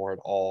that anymore at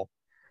all.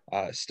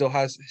 Still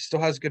has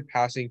good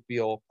passing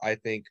feel. I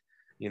think,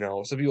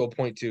 some people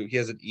point to he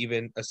has an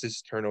even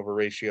assist turnover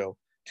ratio,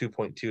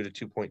 2.2 to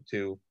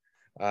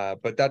 2.2,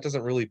 but that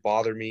doesn't really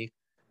bother me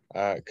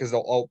because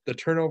all the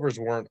turnovers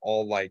weren't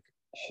all like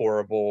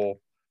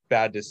horrible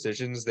bad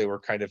decisions. They were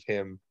kind of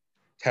him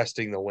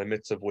testing the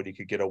limits of what he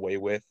could get away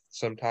with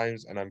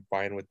sometimes, and I'm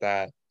fine with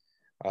that.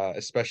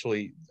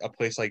 Especially a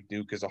place like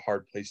Duke is a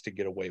hard place to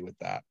get away with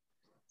that.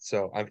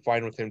 So I'm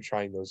fine with him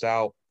trying those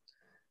out.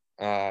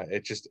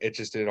 It just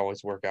didn't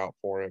always work out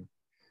for him.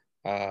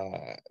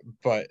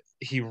 But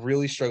he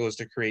really struggles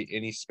to create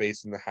any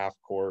space in the half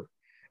court.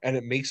 And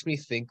it makes me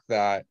think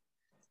that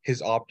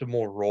his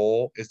optimal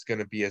role is going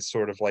to be as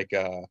sort of like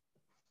a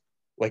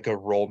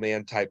roll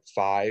man type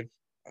 5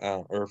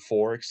 or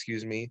 4,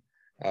 excuse me,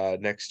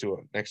 next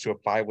to a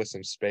 5 with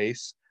some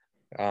space.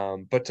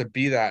 But to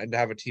be that and to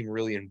have a team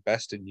really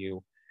invest in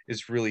you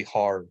is really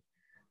hard.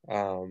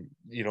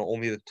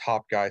 Only the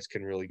top guys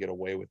can really get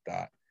away with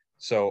that.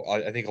 So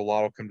I think a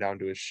lot will come down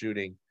to his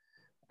shooting.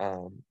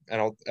 And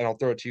I'll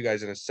throw it to you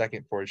guys in a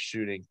second for his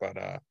shooting, but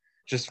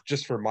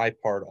just for my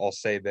part, I'll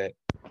say that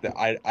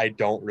I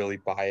don't really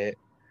buy it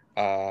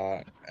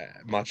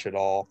much at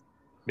all.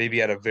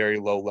 Maybe at a very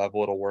low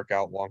level it'll work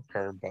out long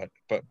term, but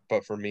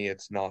for me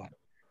it's not.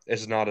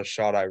 It's not a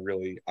shot I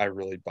really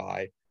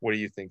buy. What do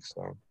you think,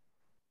 Stone?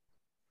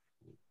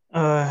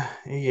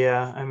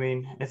 Yeah, I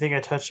mean, I think I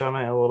touched on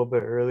it a little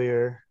bit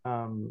earlier,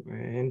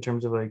 in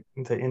terms of like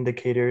the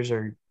indicators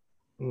are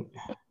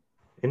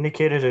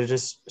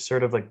just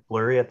sort of like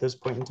blurry at this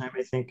point in time.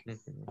 I think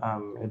it's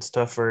it's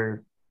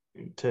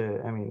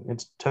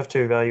tough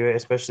to evaluate,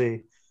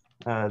 especially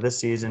this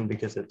season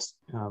because it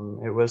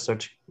was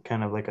such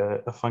kind of like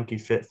a funky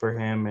fit for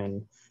him,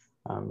 and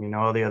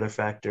all the other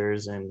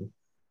factors, and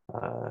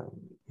uh,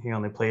 he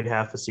only played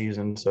half a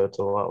season, so it's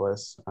a lot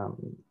less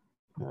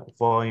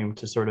volume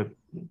to sort of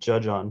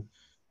judge on.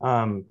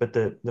 But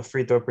the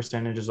free throw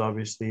percentage is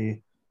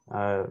obviously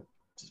uh,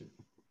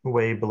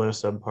 way below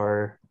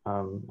subpar,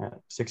 at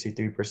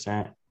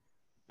 63%.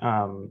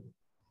 Um,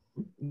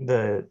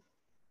 the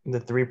the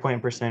 3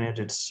 point percentage,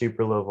 it's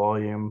super low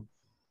volume.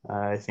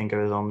 I think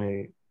it was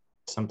only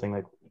something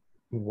like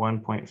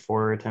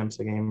 1.4 attempts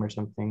a game or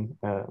something.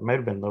 It might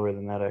have been lower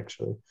than that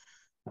actually.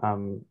 I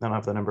don't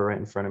have the number right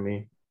in front of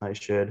me. I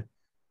should.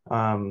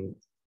 Um,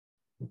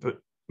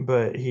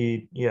 but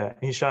he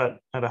shot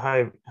at a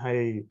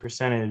high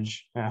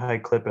percentage, a high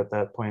clip at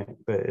that point,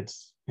 but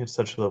it's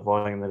such low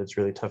volume that it's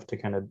really tough to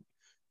kind of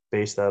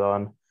base that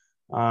on.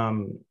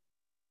 Um,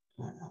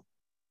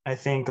 I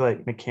think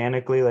like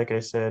mechanically, like I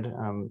said,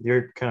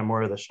 you're kind of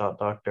more of the shot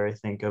doctor, I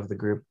think, of the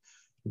group,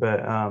 but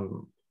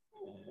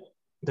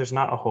there's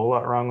not a whole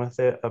lot wrong with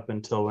it up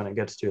until when it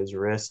gets to his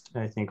wrist.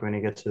 I think when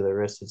he gets to the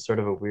wrist, it's sort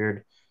of a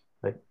weird,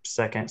 like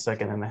second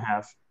and a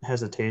half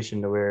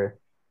hesitation to where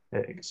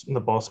the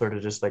ball sort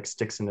of just like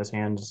sticks in his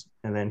hands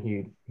and then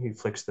he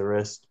flicks the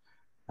wrist.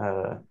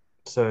 Uh,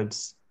 so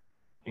it's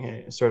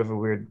sort of a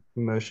weird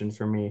motion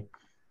for me.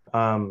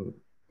 Um,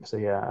 so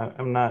yeah,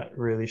 I'm not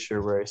really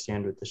sure where I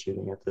stand with the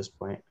shooting at this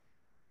point.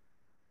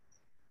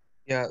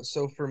 Yeah,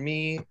 so for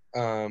me,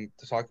 to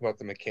talk about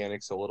the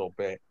mechanics a little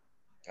bit,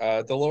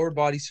 the lower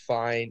body's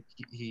fine.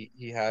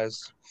 He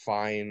has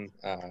fine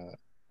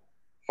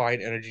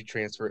energy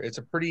transfer. It's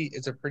a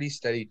pretty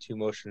steady two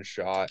motion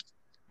shot,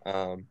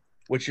 um,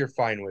 which you're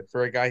fine with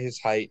for a guy his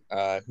height,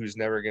 who's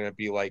never gonna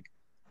be like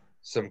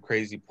some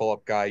crazy pull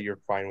up guy.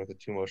 You're fine with a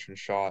two motion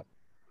shot.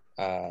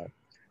 Uh,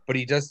 but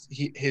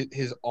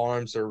his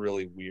arms are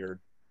really weird.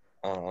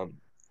 Um,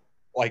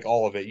 like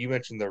all of it. You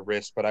mentioned the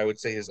wrist, but I would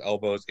say his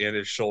elbows and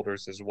his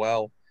shoulders as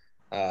well.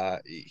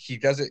 He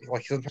does it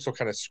like he sometimes will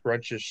kind of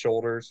scrunch his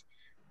shoulders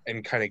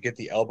and kind of get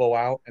the elbow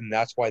out, and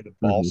that's why the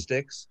ball Mhm.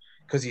 sticks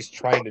because he's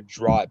trying to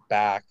draw it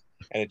back,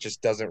 and it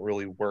just doesn't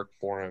really work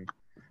for him.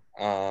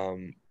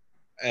 Um,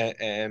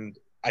 and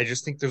I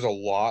just think there's a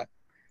lot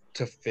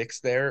to fix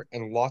there,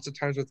 and lots of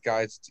times with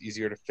guys, it's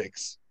easier to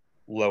fix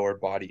lower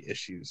body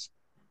issues.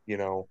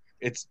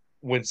 It's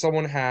when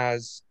someone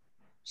has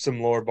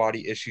some lower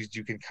body issues,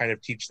 you can kind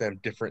of teach them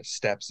different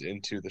steps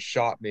into the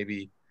shot.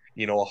 Maybe,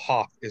 a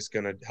hop is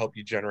going to help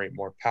you generate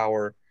more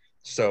power.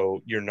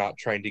 So you're not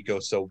trying to go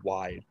so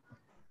wide.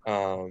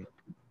 Um,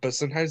 but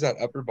sometimes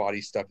that upper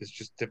body stuff is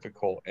just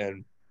difficult.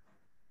 And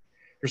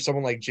for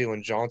someone like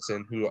Jalen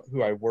Johnson,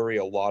 who I worry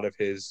a lot of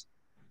his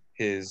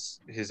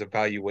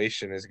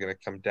evaluation is going to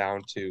come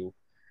down to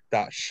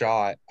that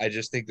shot. I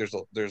just think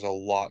there's a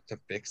lot to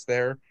fix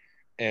there,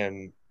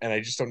 and I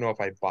just don't know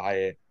if I buy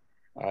it.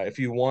 If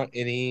you want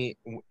any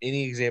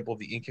example of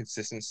the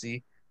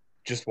inconsistency,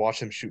 just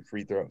watch him shoot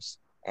free throws.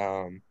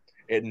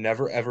 It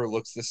never ever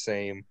looks the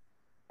same.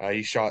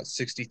 He shot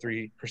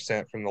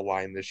 63% from the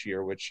line this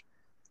year, which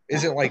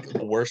isn't like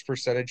the worst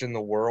percentage in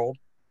the world,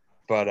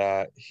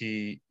 but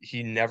he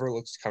never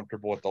looks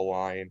comfortable at the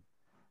line.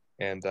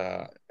 And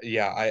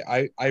yeah,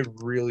 I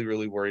really,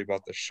 really worry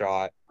about the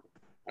shot.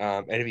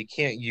 And if he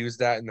can't use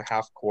that in the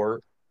half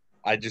court,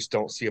 I just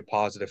don't see a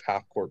positive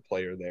half court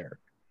player there.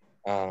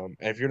 And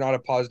if you're not a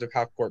positive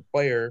half court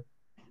player,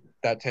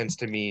 that tends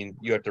to mean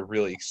you have to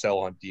really excel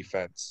on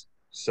defense.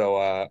 So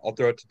I'll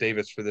throw it to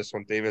Davis for this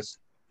one. Davis,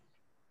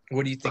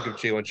 what do you think of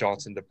Jalen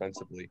Johnson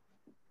defensively?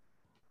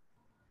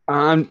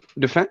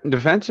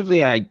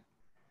 Defensively, I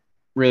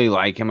really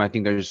like him. I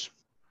think there's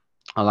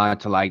a lot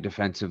to like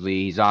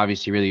defensively. He's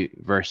obviously really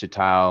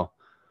versatile.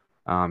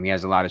 He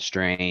has a lot of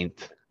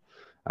strength.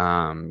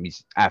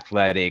 He's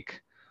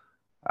athletic.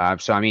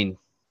 So I mean,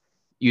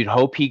 you'd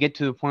hope he get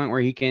to the point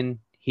where he can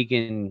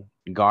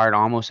guard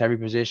almost every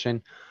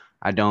position.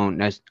 I don't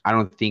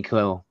think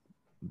he'll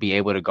be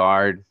able to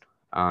guard,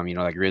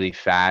 like really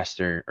fast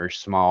or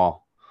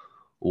small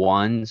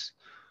ones.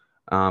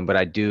 But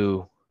I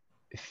do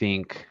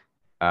think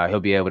he'll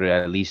be able to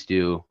at least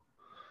do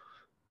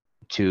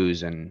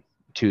twos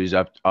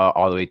up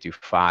all the way through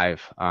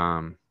five.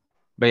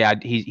 But yeah,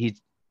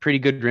 he's pretty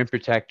good rim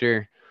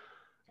protector.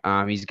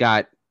 He's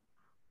got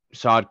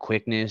solid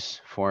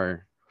quickness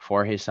for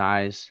his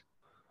size.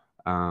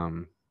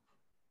 But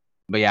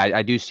yeah,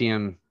 I do see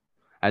him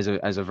as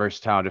a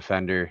versatile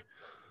defender.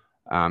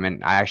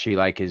 And I actually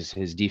like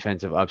his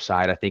defensive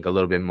upside, I think, a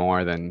little bit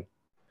more than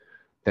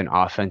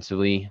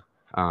offensively.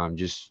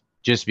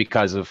 Just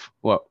because of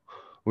what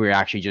we were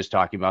actually just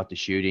talking about, the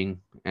shooting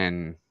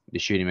and the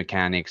shooting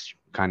mechanics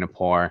kind of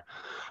poor.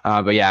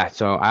 But yeah,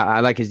 so I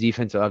like his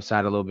defensive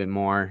upside a little bit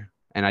more.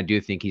 And I do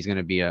think he's going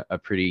to be a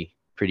pretty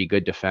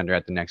good defender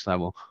at the next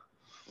level.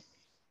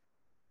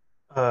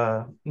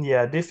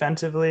 Yeah,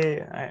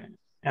 defensively,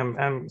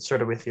 I'm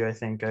sort of with you. I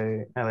think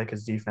I like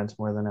his defense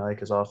more than I like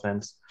his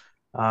offense.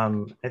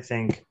 I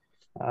think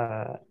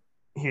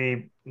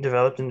he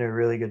developed into a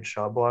really good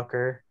shot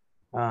blocker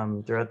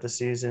throughout the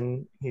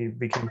season. He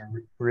became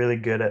really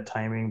good at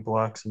timing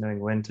blocks and knowing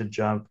when to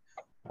jump.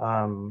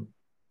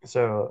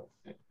 So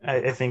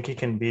I think he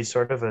can be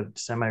sort of a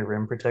semi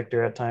rim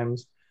protector at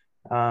times.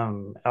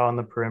 Out on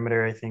the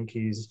perimeter, I think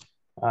he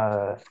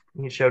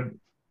showed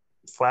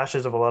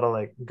flashes of a lot of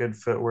like good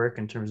footwork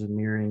in terms of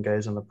mirroring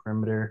guys on the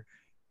perimeter.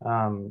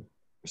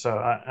 So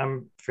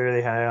I'm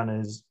fairly high on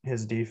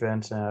his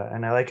defense,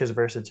 and I like his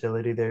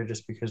versatility there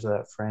just because of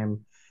that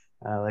frame.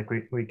 Like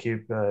we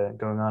keep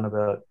going on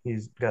about,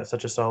 he's got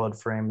such a solid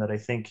frame that I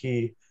think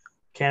he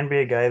can be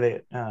a guy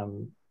that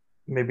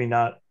maybe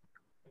not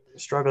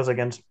struggles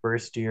against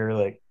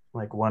burstier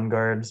like one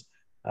guards,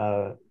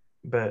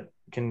 but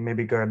can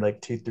maybe guard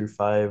like 2 through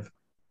 5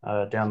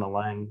 down the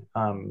line.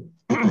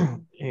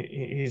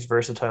 He's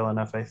versatile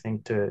enough, I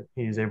think,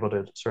 he's able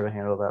to sort of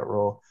handle that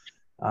role.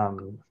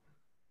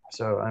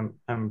 So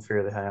I'm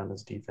fairly high on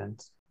his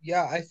defense.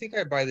 Yeah, I think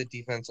I buy the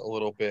defense a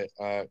little bit.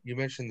 You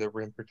mentioned the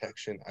rim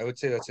protection. I would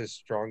say that's his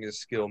strongest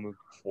skill moving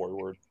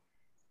forward.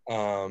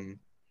 Um,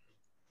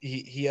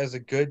 he has a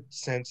good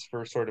sense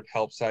for sort of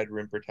help side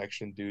rim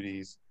protection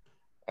duties.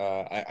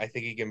 I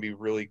think he can be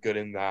really good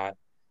in that.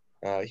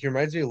 He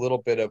reminds me a little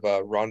bit of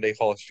Rondé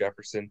Hollis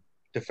Jefferson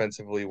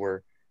defensively,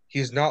 where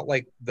he's not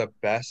like the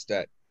best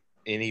at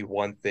any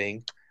one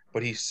thing,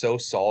 but he's so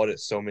solid at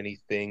so many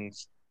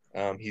things.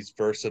 He's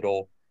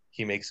versatile.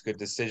 He makes good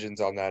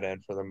decisions on that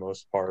end for the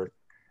most part.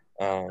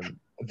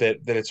 That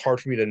it's hard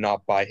for me to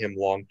not buy him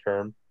long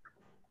term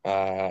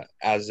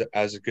as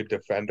a good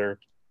defender.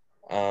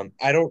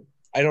 I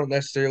don't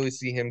necessarily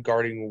see him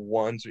guarding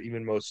ones or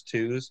even most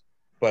twos,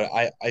 but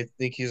I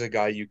think he's a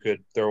guy you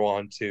could throw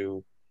on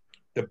to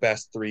the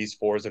best threes,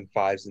 fours, and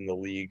fives in the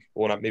league.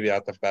 Well, not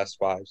the best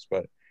fives,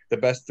 but the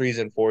best threes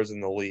and fours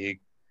in the league,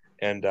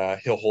 and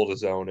he'll hold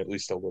his own at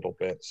least a little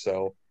bit.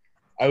 So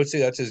I would say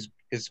that's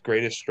his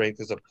greatest strength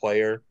as a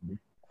player.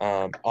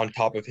 On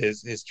top of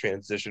his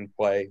transition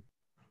play,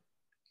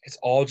 it's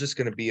all just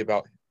going to be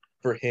about,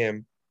 for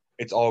him,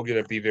 it's all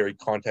going to be very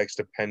context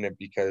dependent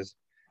because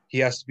he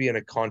has to be in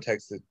a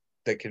context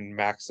that can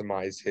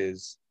maximize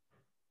his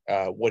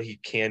what he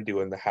can do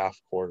in the half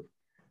court,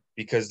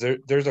 because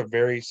there's a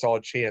very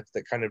solid chance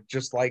that, kind of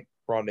just like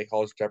Rondé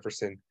Hollis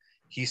Jefferson,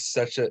 he's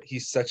such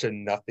a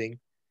nothing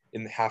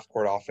in the half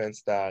court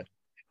offense that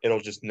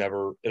it'll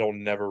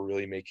never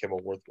really make him a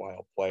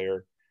worthwhile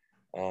player.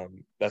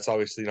 That's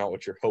obviously not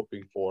what you're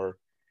hoping for,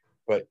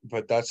 but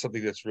that's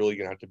something that's really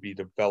going to have to be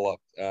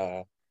developed,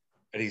 and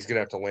he's going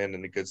to have to land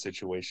in a good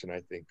situation, I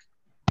think.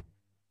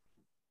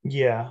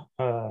 Yeah,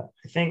 I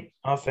think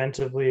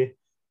offensively,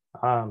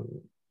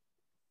 um,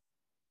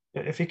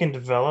 if he can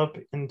develop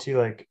into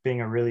like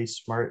being a really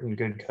smart and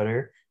good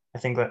cutter, I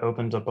think that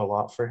opens up a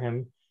lot for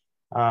him.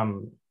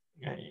 Um,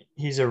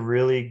 he's a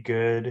really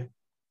good.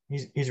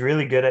 He's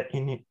really good at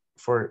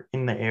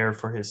in the air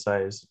for his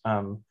size.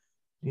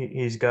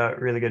 He's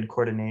got really good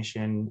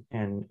coordination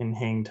and in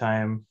hang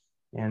time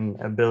and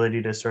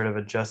ability to sort of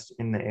adjust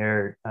in the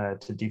air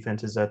to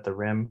defenses at the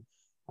rim.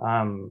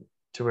 Um,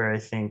 to where I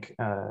think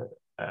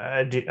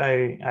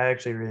I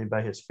actually really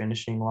buy his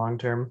finishing long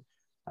term.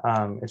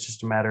 It's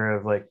just a matter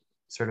of like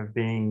sort of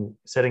being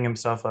setting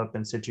himself up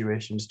in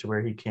situations to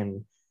where he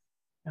can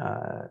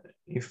uh,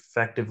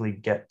 effectively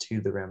get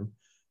to the rim.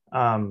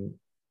 Um,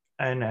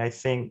 and I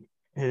think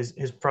his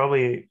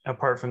probably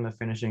apart from the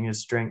finishing,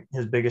 his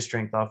biggest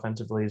strength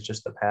offensively is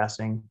just the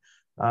passing.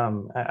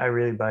 I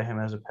really buy him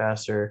as a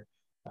passer.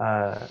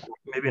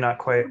 Maybe not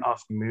quite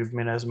off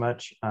movement as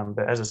much,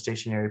 but as a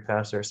stationary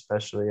passer,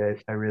 especially,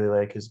 I really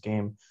like his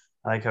game.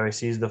 I like how he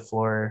sees the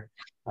floor.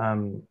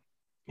 Um,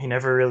 he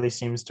never really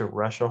seems to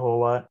rush a whole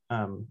lot.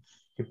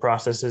 He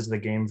processes the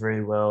game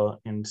very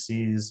well and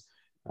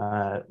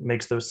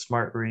makes those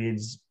smart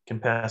reads, can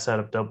pass out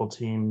of double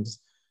teams,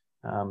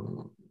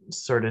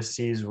 sort of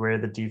sees where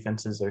the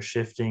defenses are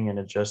shifting and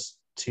adjusts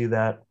to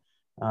that.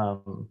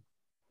 Um,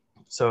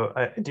 so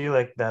I do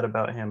like that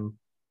about him.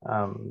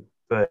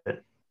 But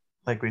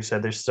like we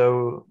said, there's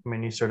so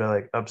many sort of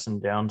like ups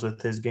and downs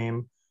with his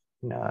game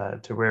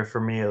to where for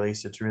me at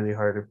least it's really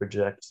hard to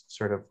project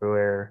sort of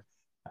where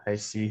I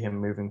see him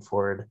moving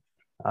forward.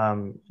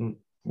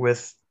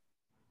 With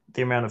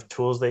the amount of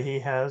tools that he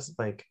has,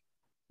 like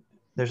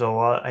there's a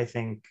lot I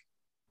think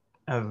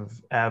of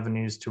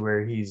avenues to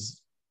where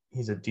he's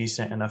a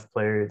decent enough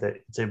player that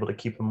it's able to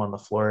keep him on the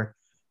floor.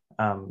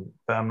 But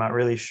I'm not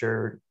really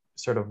sure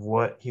sort of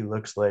what he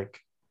looks like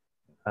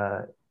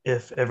uh,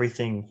 if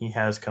everything he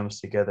has comes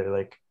together.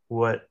 Like,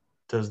 what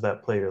does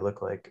that player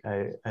look like?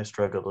 I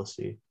struggle to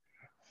see.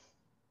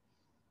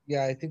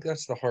 Yeah, I think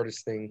that's the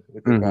hardest thing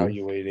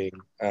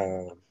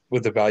Mm-hmm.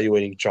 with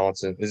evaluating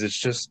Johnson is it's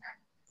just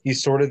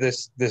he's sort of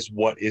this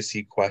what is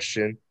he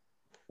question,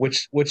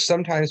 which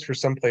sometimes for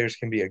some players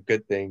can be a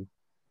good thing.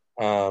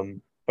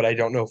 But I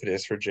don't know if it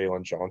is for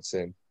Jalen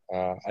Johnson.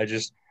 I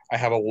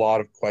have a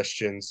lot of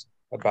questions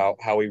about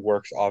how he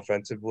works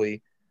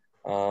offensively.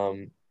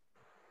 Um,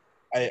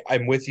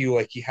 I'm with you.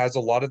 Like he has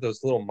a lot of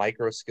those little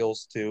micro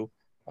skills too.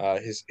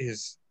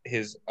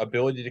 His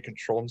ability to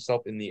control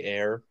himself in the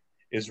air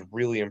is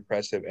really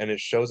impressive, and it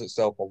shows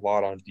itself a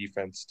lot on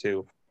defense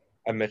too.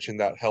 I mentioned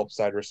that help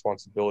side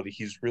responsibility.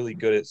 He's really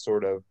good at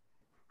sort of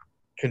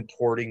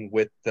contorting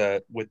with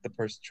the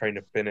person trying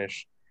to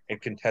finish and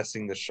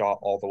contesting the shot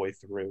all the way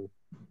through,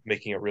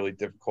 making it really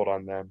difficult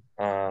on them.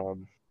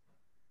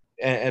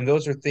 And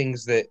those are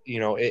things that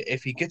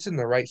if he gets in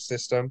the right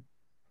system,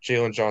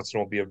 Jalen Johnson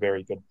will be a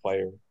very good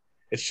player.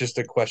 It's just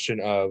a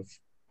question of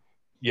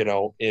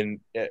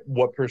in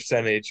what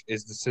percentage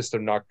is the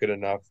system not good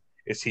enough?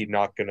 Is he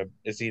not gonna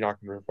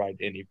provide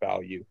any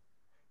value?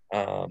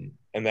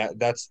 And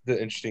that's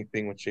the interesting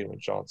thing with Jalen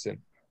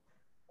Johnson.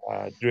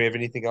 Do we have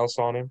anything else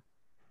on him?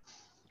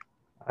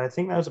 I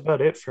think that's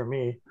about it for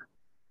me.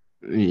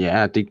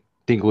 Yeah, I think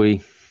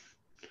we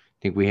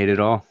hit it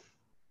all.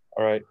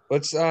 All right,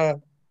 let's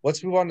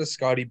move on to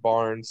Scotty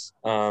Barnes.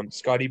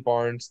 Scotty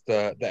Barnes,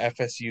 the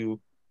FSU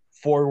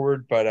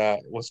forward, but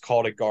was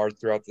called a guard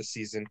throughout the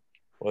season.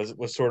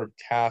 Was sort of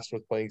tasked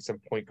with playing some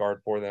point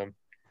guard for them.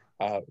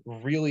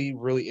 Really,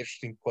 really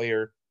interesting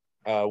player.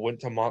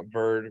 Went to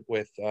Montverde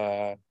with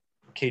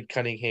Cade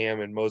Cunningham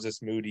and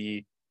Moses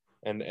Moody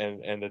and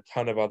a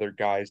ton of other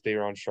guys,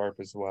 Dayron Sharp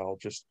as well.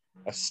 Just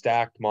a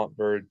stacked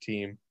Montverde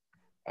team.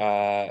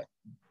 Uh,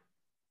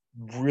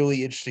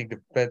 really interesting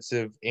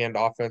defensive and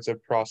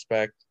offensive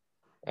prospect.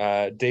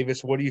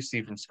 Davis, what do you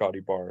see from Scotty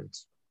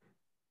Barnes?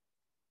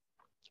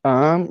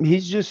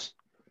 He's just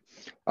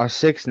a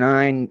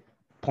 6'9"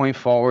 point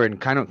forward,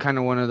 and kind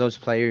of one of those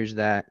players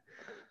that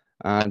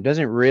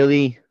doesn't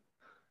really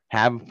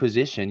have a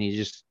position.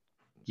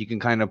 You can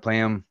kind of play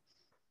him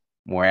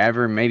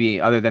wherever, maybe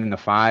other than the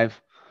five,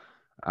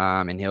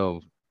 and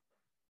he'll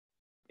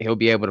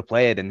be able to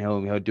play it, and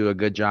he'll do a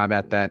good job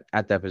at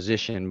that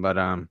position. But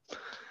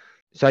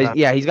so Uh,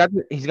 yeah, he's got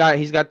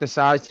the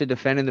size to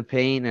defend in the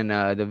paint and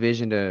the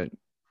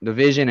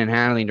vision and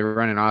handling to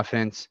run an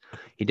offense.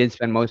 He did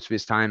spend most of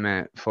his time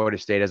at Florida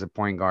State as a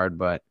point guard,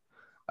 but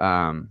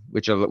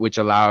which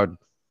allowed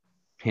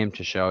him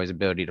to show his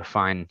ability to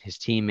find his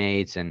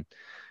teammates and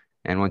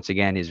once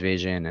again his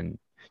vision and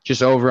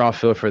just overall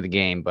feel for the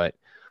game. But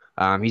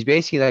he's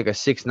basically like a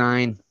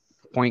 6'9"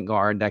 point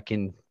guard that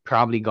can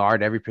probably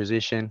guard every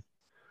position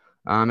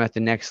at the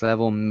next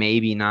level.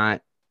 Maybe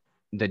not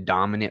the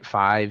dominant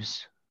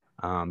fives,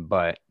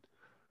 but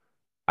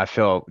I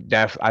feel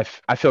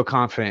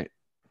confident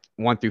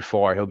 1 through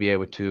 4 he'll be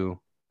able to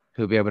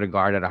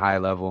guard at a high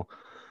level.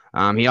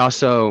 He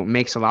also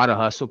makes a lot of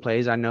hustle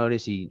plays. I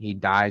noticed he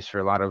dives for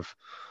a lot of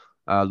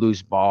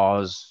loose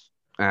balls,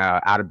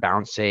 out of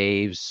bounds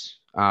saves.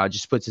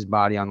 Just puts his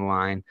body on the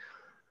line.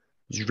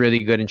 He's really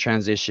good in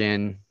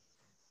transition.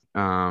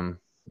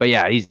 But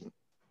yeah,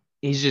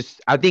 he's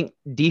just, I think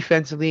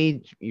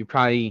defensively, you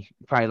probably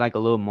like a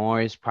little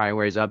more is probably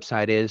where his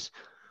upside is.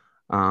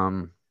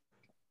 Um,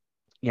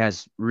 he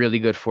has really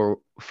good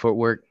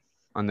footwork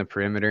on the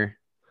perimeter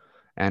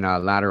and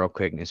lateral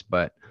quickness,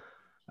 but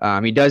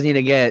he does need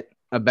to get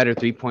a better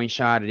 3-point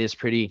shot. It is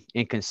pretty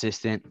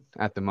inconsistent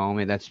at the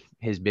moment. That's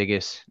his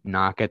biggest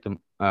knock at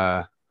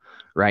the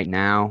right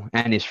now,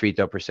 and his free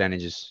throw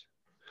percentage is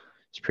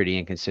pretty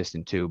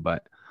inconsistent too.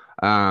 But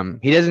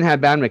he doesn't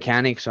have bad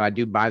mechanics, so I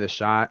do buy the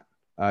shot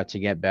to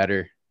get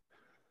better.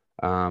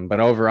 But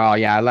overall,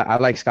 yeah, I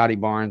like Scotty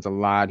Barnes a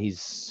lot.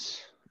 He's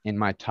in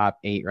my top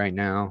 8 right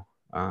now,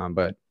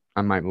 but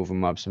I might move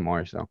him up some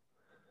more. So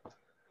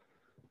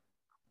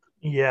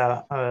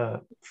Yeah,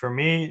 for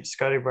me,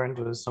 Scotty Barnes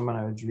was someone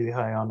I was really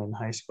high on in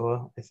high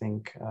school. I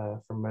think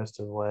for most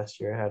of last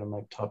year, I had him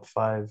like top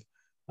 5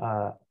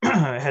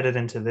 headed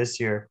into this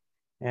year.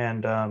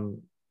 And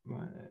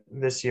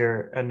this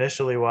year,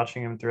 initially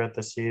watching him throughout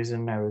the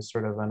season, I was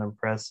sort of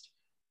unimpressed.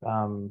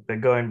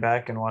 But going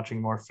back and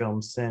watching more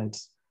films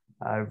since,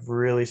 I've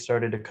really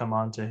started to come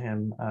on to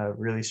him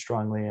really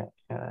strongly.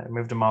 I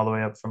moved him all the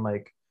way up from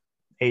like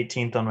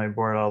 18th on my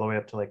board all the way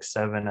up to like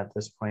 7 at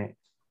this point.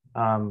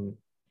 Um,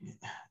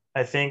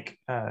 I think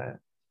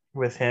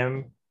with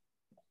him,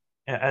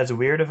 as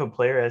weird of a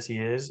player as he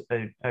is,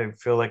 I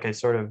feel like I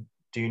sort of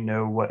do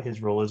know what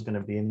his role is going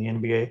to be in the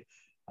NBA.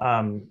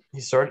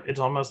 It's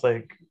almost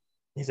like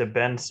he's a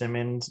Ben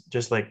Simmons,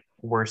 just like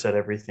worse at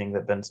everything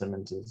that Ben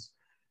Simmons is.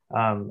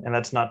 And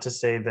that's not to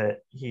say that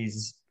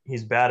he's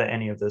bad at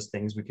any of those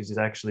things because he's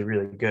actually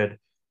really good.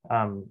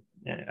 Um,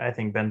 I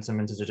think Ben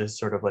Simmons is just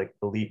sort of like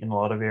elite in a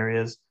lot of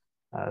areas,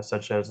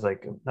 such as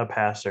like a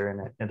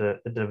passer and a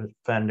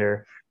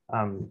defender.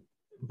 Um,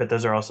 but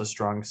those are also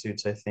strong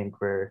suits, I think,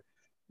 where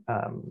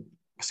um,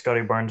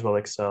 Scotty Barnes will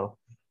excel.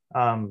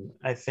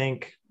 I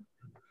think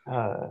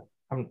uh,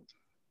 I'm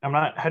I'm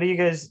not. How do you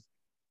guys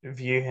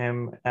view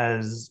him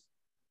as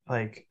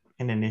like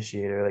an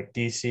initiator? Like,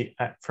 do you see?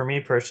 For me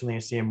personally, I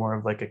see him more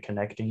of like a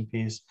connecting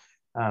piece,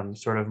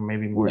 sort of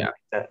maybe more in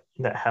yeah, like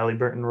that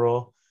Halliburton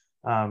role,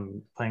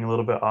 playing a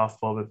little bit off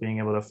ball, but being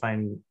able to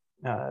find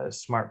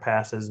smart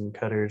passes and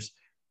cutters.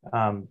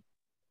 Um,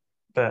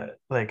 but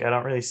like, I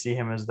don't really see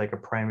him as like a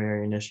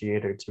primary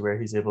initiator to where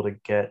he's able to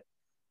get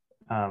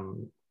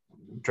um,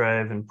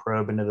 drive and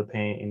probe into the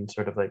paint and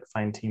sort of like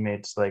find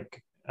teammates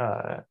like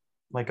a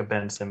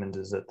Ben Simmons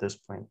is at this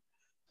point.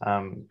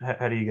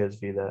 How do you guys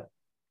view that?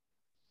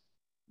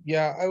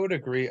 Yeah, I would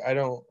agree. I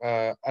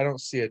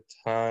don't see a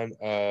ton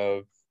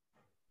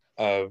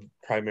of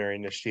primary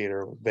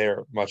initiator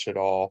there much at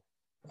all.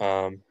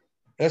 Um,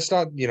 that's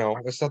not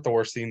the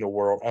worst thing in the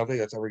world. I don't think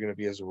that's ever going to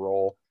be his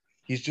role.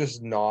 He's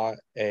just not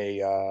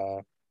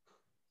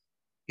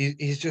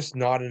he's just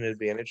not an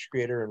advantage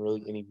creator in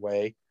really any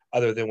way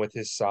other than with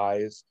his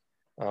size.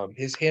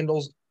 His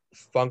handle's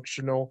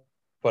functional,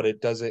 but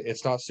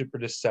it's not super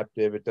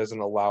deceptive. It doesn't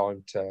allow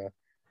him to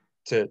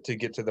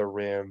get to the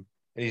rim.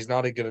 And he's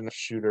not a good enough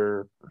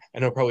shooter,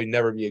 and he'll probably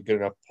never be a good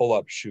enough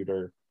pull-up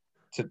shooter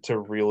to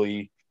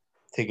really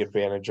take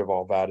advantage of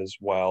all that as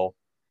well.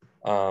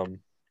 Um,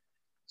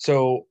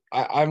 so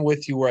I'm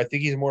with you where I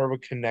think he's more of a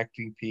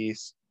connecting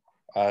piece,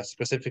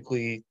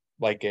 specifically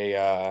like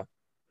you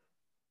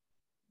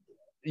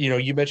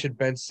mentioned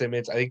Ben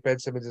Simmons. I think Ben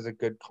Simmons is a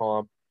good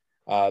comp.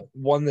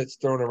 One that's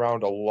thrown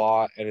around a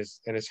lot and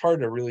it's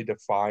hard to really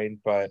define,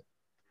 but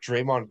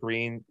Draymond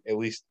Green, at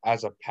least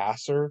as a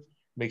passer,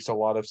 makes a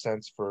lot of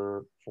sense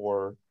for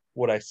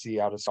what I see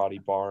out of Scotty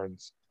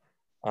Barnes.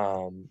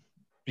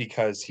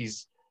 Because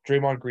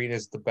Draymond Green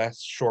is the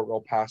best short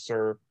roll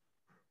passer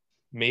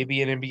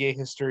maybe in NBA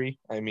history.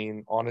 I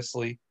mean,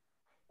 honestly.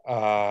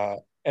 Uh,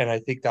 and I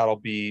think that'll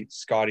be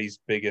Scotty's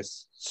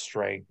biggest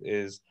strength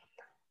is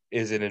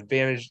an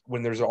advantage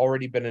when there's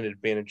already been an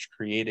advantage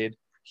created.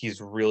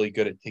 He's really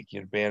good at taking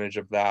advantage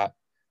of that,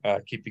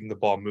 keeping the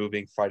ball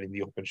moving, fighting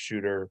the open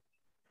shooter.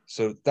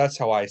 So that's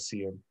how I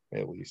see him,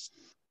 at least.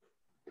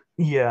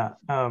 Yeah.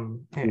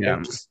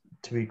 yeah, Just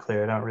to be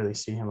clear, I don't really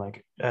see him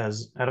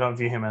I don't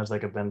view him as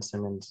like a Ben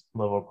Simmons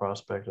level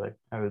prospect. Like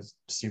I was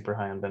super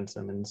high on Ben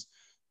Simmons.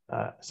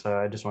 So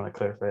I just want to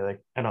clarify,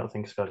 like, I don't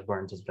think Scotty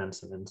Barnes is Ben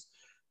Simmons.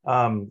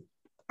 Um,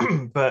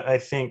 but I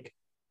think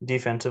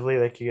defensively,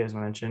 like you guys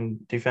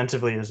mentioned,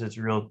 defensively is his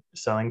real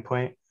selling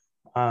point.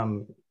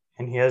 Um,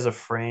 and he has a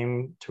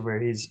frame to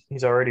where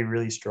he's already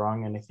really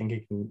strong, and I think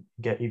he can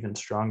get even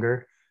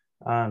stronger.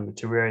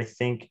 To where I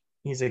think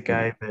he's a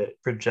guy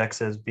that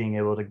projects as being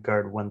able to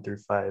guard 1 through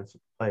 5,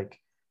 like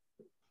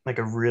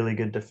a really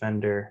good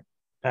defender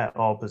at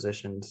all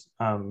positions.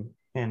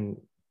 And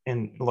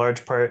in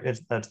large part,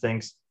 that's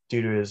thanks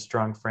due to his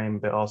strong frame,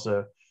 but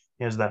also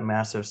he has that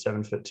massive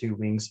 7'2"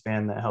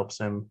 wingspan that helps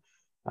him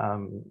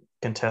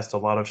contest a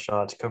lot of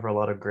shots, cover a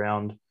lot of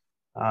ground,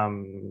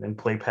 and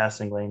play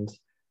passing lanes.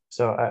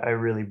 So I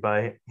really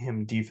buy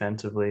him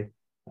defensively.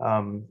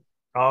 Um,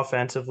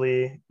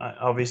 Offensively,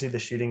 obviously the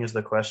shooting is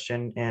the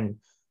question, and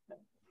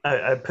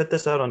I put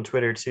this out on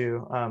Twitter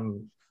too,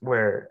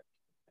 where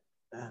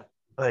uh,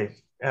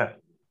 like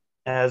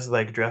as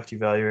like draft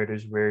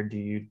evaluators, where do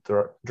you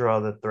draw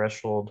the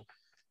threshold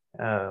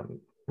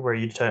where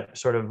you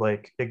sort of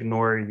like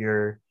ignore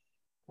your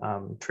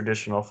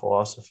traditional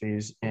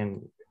philosophies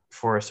in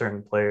for a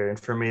certain player? And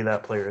for me,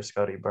 that player is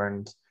Scotty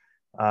Barnes.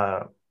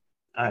 Uh,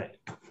 I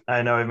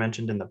I know I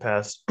mentioned in the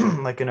past,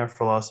 like in our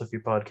philosophy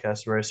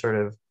podcast, where I sort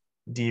of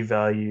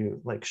devalue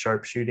like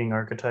sharpshooting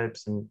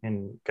archetypes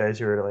and guys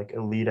who are like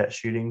elite at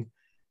shooting,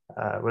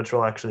 which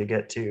we'll actually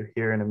get to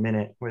here in a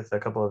minute with a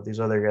couple of these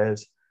other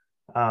guys.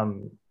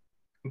 Um,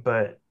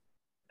 but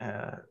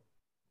uh,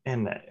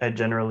 and I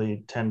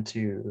generally tend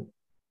to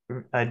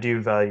I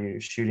do value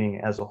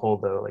shooting as a whole,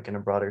 though, like in a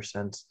broader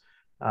sense.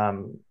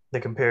 The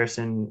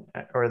comparison,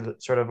 or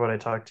sort of what I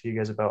talked to you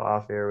guys about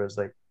off air, was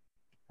like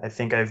I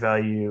think I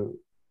value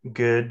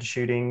good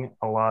shooting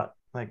a lot,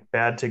 like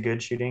bad to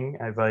good shooting.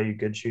 I value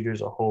good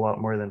shooters a whole lot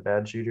more than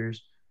bad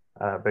shooters.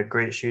 But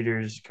great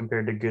shooters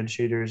compared to good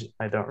shooters,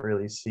 I don't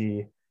really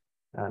see.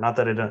 Not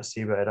that I don't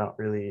see, but I don't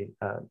really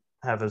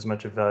have as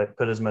much of value,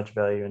 put as much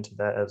value into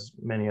that as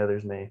many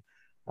others may.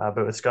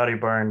 But with Scotty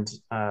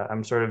Barnes,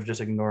 I'm sort of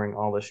just ignoring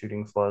all the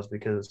shooting flaws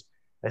because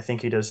I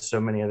think he does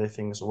so many other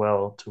things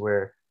well to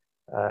where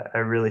I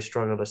really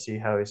struggle to see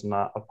how he's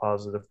not a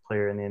positive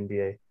player in the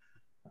NBA.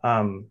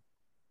 Um,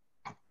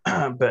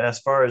 but as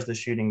far as the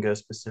shooting goes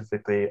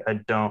specifically, I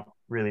don't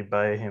really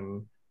buy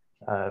him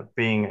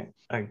being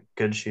a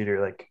good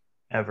shooter like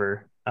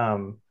ever.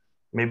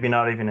 Maybe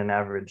not even an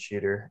average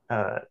shooter.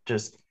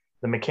 Just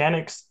the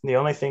mechanics. The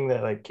only thing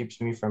that like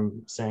keeps me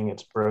from saying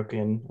it's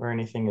broken or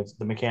anything is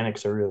the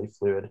mechanics are really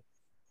fluid.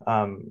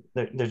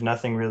 There's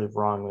nothing really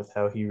wrong with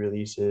how he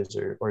releases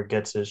or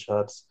gets his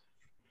shots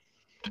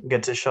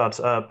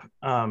up.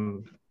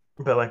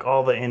 But like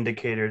all the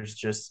indicators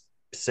just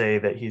say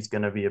that he's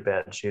going to be a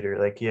bad shooter.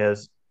 Like he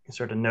has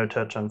sort of no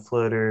touch on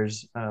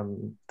floaters.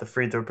 The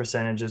free throw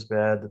percentage is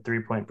bad. The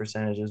 3-point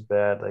percentage is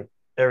bad. Like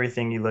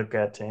everything you look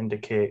at to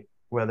indicate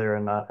whether or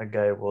not a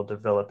guy will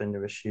develop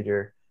into a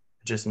shooter,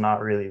 just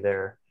not really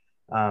there.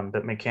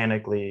 But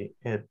mechanically,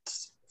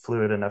 it's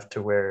fluid enough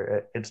to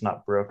where it's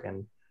not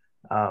broken.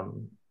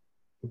 Um,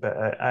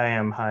 but I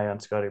am high on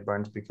Scotty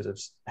Barnes because of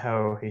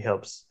how he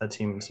helps a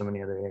team in so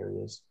many other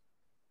areas.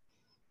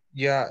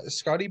 Yeah,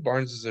 Scotty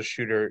Barnes is a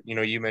shooter.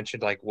 You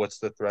mentioned like what's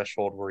the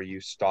threshold where you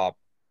stop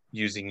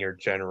using your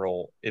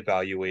general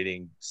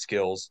evaluating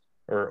skills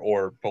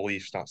or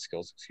beliefs, not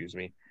skills, excuse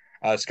me.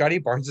 Scotty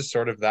Barnes is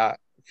sort of that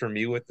for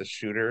me with the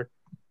shooter,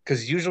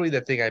 because usually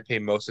the thing I pay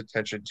most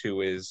attention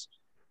to is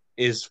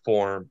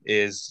form,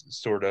 is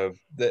sort of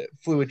the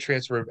fluid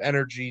transfer of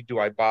energy. Do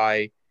I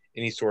buy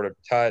any sort of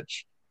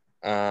touch?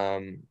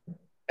 Um,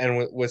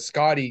 and with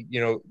Scotty,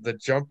 the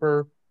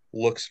jumper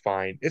looks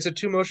fine. It's a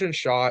two motion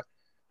shot.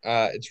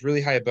 It's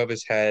really high above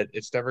his head.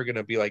 It's never going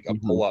to be like a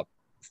Mhm. pull up.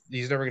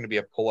 He's never going to be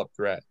a pull up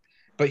threat,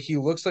 but he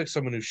looks like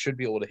someone who should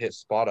be able to hit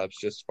spot ups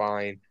just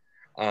fine.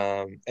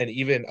 And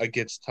even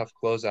against tough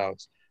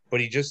closeouts, but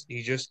he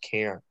just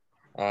can't.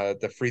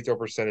 The free throw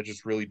percentage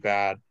is really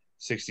bad,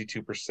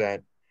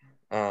 62%.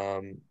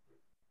 Um,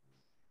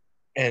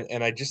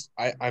 and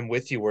I'm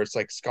with you where it's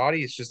like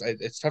Scotty is just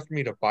it's tough for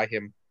me to buy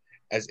him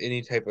as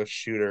any type of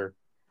shooter,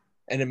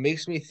 and it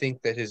makes me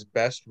think that his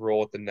best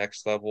role at the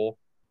next level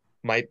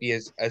might be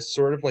as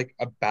sort of like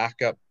a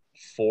backup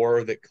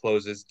four that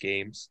closes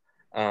games,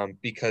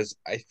 because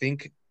I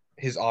think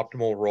his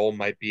optimal role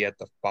might be at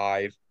the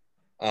five,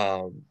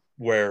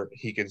 where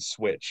he can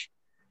switch.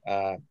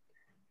 Uh,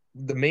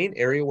 the main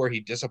area where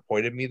he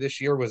disappointed me this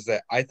year was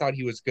that I thought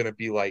he was going to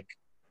be like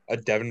a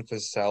Devin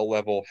Vassell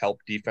level help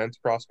defense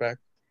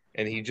prospect,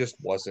 and he just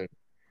wasn't.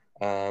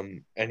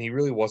 And he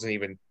really wasn't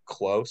even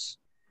close.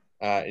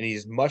 And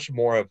he's much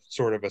more of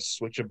sort of a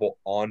switchable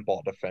on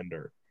ball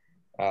defender.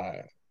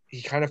 Uh,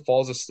 he kind of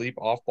falls asleep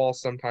off ball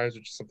sometimes,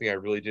 which is something I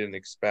really didn't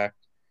expect.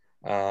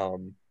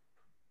 Um,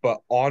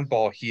 but on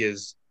ball, he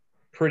is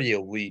pretty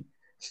elite.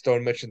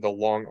 Stone mentioned the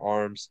long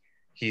arms.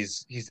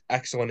 He's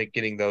excellent at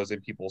getting those in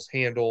people's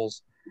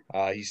handles.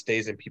 He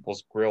stays in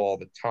people's grill all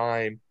the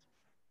time.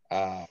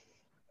 Uh,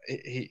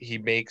 he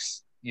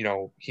makes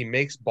he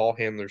makes ball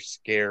handlers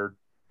scared,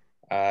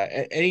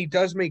 and he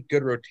does make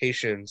good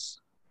rotations.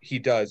 He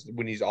does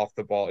when he's off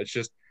the ball. It's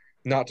just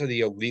not to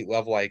the elite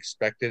level I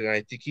expected, and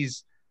I think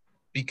he's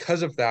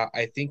because of that.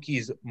 I think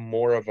he's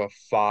more of a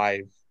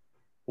five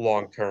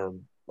long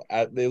term,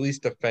 at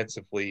least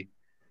defensively,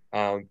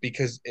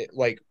 because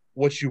like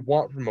what you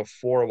want from a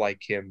four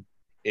like him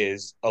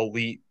is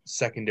elite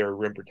secondary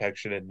rim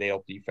protection and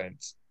nail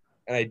defense,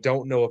 and I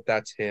don't know if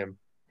that's him.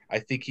 I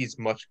think he's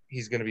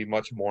going to be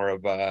much more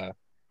of a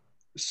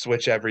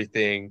switch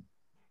everything,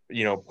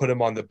 put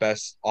him on the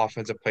best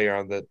offensive player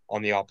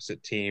on the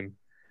opposite team,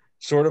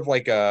 sort of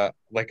like a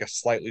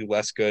slightly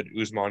less good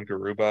Usman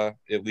Garuba,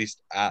 at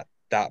least at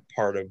that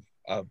part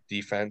of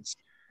defense.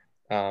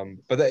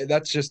 But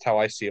that's just how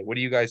I see it. What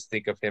do you guys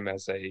think of him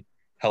as a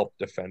help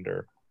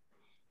defender?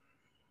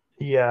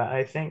 Yeah,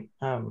 I think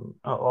a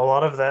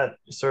lot of that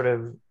sort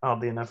of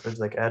oddly enough is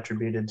like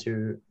attributed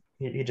to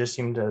he just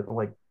seemed to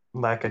like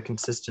lack a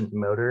consistent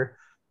motor.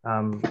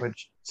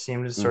 which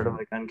seemed sort of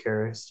like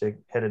uncharacteristic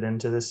headed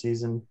into the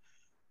season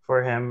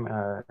for him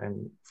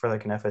and for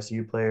like an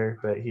FSU player.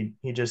 But he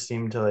just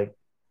seemed to like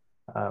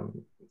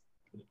um,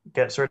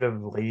 get sort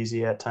of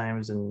lazy at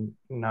times and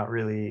not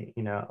really,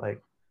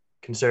 like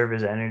conserve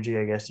his energy,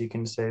 I guess you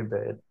can say.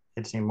 But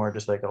it seemed more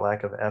just like a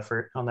lack of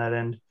effort on that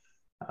end.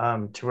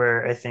 To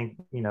where I think,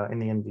 in the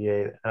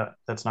NBA,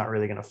 that's not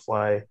really going to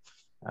fly.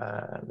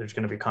 There's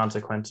going to be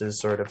consequences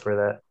sort of for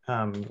that.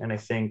 And I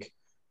think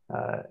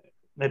uh,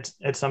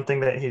 it's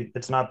something that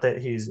it's not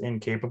that he's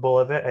incapable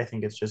of it. I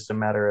think it's just a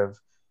matter of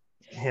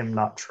him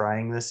not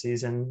trying this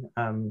season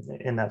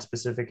in that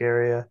specific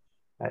area.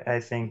 I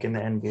think in the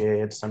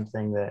NBA, it's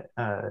something that,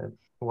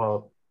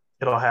 well,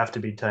 it'll have to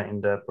be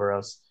tightened up or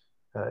else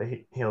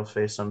he'll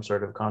face some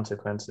sort of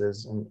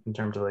consequences in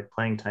terms of like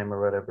playing time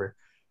or whatever.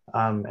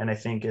 And I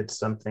think it's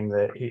something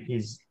that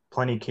he's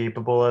plenty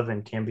capable of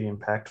and can be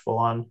impactful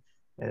on.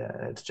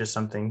 It's just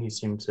something he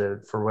seemed to,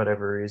 for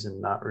whatever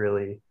reason, not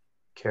really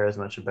care as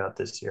much about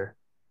this year.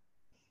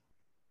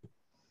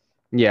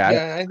 Yeah,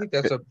 Yeah, I think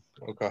that's a.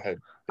 Oh, go ahead,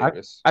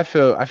 Davis. I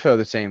feel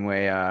the same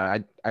way.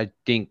 I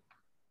think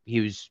he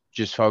was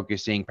just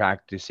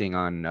practicing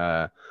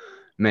on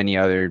many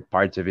other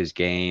parts of his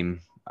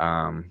game,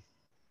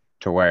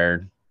 to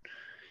where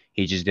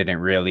he just didn't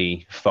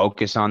really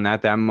focus on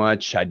that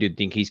much. I do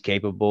think he's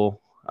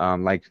capable,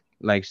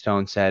 like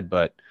Stone said,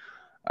 but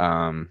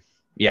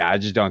yeah, I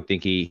just don't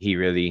think he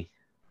really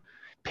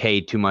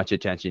paid too much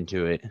attention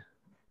to it.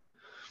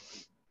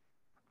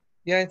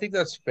 Yeah, I think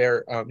that's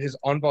fair. His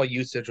on-ball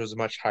usage was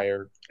much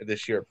higher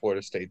this year at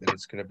Florida State than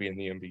it's going to be in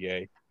the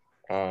NBA,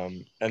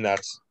 and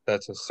that's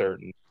a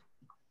certain.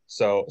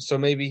 So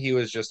maybe he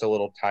was just a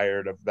little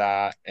tired of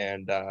that,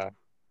 and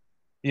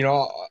you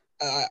know,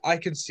 I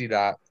can see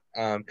that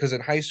because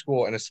in high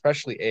school and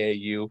especially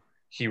AAU,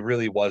 he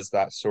really was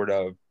that sort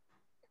of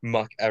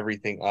muck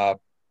everything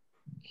up.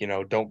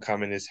 Don't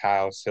come in his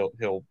house.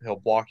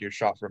 He'll block your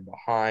shot from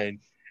behind.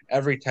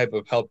 Every type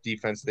of help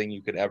defense thing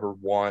you could ever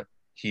want,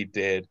 he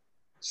did.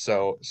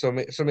 So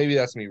maybe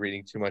that's me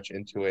reading too much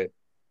into it.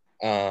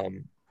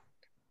 Um,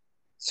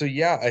 so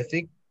yeah, I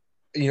think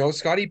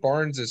Scotty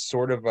Barnes is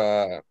sort of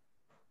a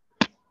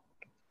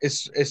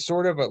it's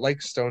sort of a,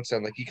 like Stone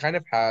said, like he kind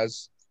of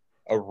has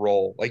a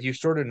role. Like you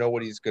sort of know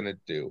what he's gonna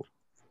do.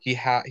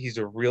 He's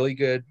a really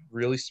good,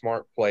 really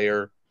smart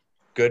player,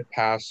 good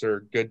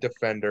passer, good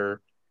defender,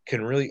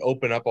 can really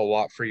open up a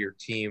lot for your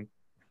team.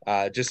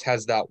 Just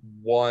has that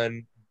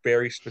one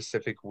very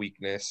specific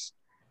weakness,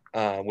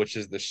 which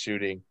is the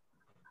shooting.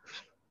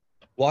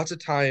 Lots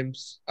of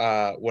times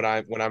when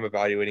I'm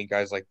evaluating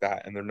guys like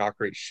that and they're not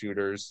great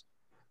shooters,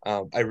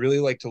 I really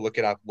like to look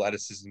at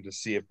athleticism to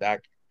see if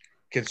that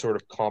can sort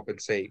of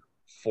compensate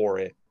for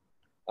it.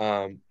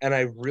 And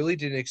I really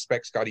didn't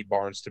expect Scotty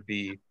Barnes to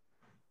be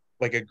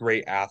like a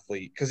great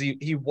athlete because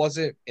he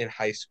wasn't in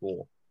high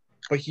school,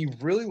 but he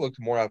really looked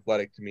more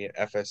athletic to me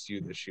at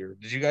FSU this year.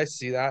 Did you guys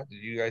see that?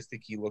 Did you guys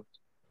think he looked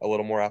a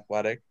little more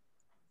athletic?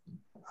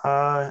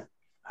 Uh,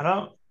 I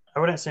don't. I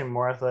wouldn't say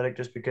more athletic,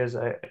 just because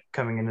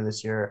coming into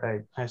this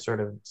year, I sort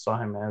of saw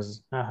him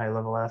as a high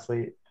level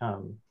athlete.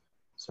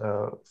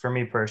 So for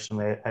me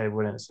personally, I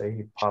wouldn't say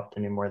he popped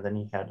any more than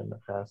he had in the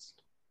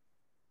past.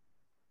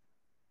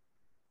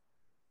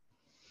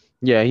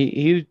 Yeah,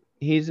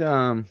 he's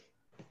I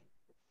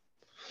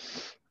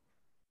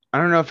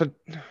don't know if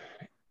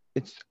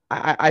it's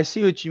I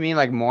see what you mean,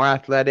 like more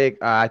athletic.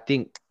 I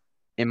think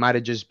it might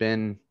have just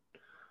been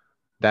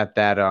that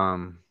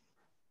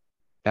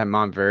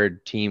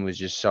Montverde team was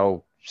just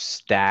so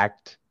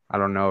stacked. I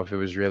don't know if it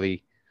was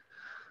really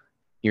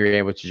you were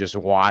able to just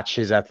watch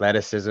his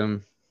athleticism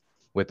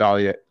with all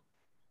the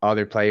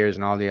other players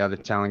and all the other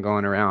talent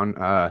going around.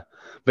 But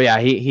yeah,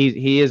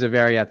 he is a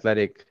very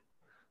athletic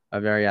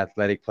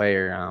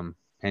player.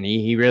 And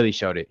he really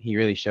showed it. He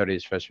really showed it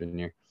his freshman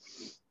year.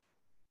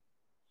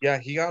 Yeah,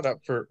 he got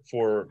up for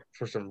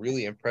some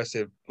really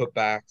impressive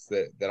putbacks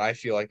that I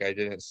feel like I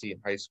didn't see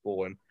in high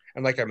school, and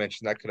like I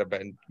mentioned, that could have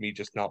been me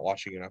just not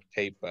watching enough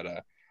tape, but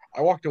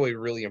I walked away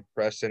really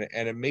impressed, and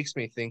it makes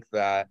me think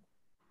that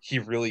he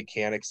really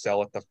can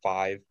excel at the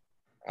five,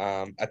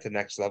 at the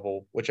next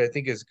level, which I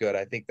think is good.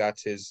 I think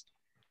that's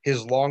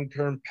his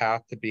long-term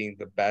path to being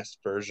the best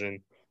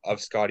version of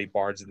Scotty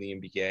Barnes in the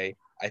NBA.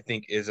 I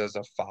think is as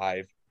a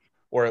five,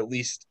 or at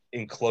least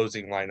in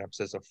closing lineups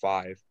as a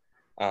five.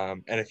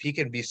 And if he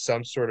can be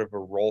some sort of a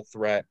role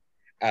threat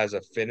as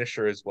a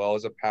finisher as well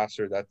as a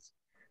passer,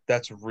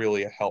 that's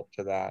really a help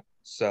to that.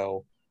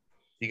 So,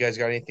 you guys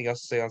got anything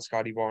else to say on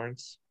Scotty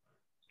Barnes?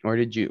 Where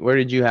did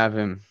you have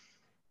him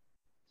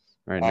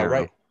right Uh, now?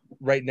 right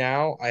right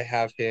now, I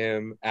have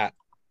him at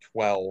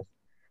 12.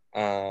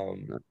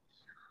 Um,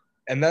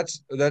 and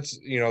that's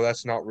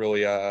not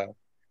really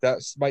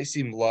that might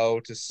seem low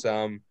to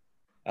some.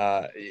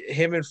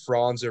 Him and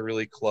Franz are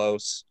really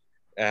close.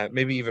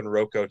 Maybe even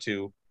Rocco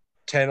too.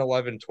 10,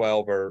 11,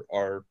 12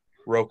 are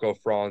Rocco,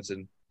 Franz,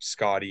 and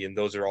Scotty, and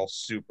those are all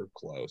super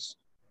close.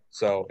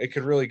 So it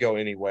could really go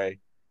any way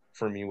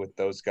for me with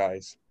those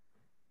guys.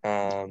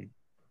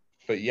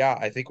 But yeah,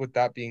 I think with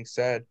that being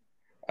said,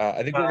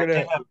 I think we're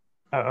gonna.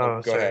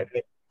 Oh, go Sorry. ahead.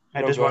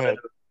 I No, just go wanted ahead.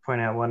 to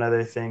point out one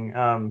other thing.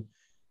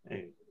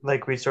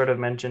 Like we sort of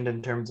mentioned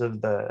in terms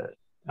of the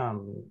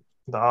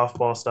off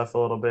ball stuff a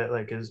little bit,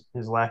 like his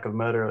lack of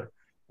motor.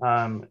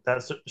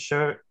 That's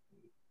sure.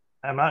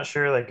 I'm not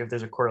sure like if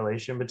there's a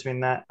correlation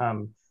between that.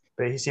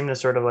 But he seemed to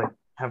sort of like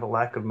have a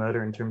lack of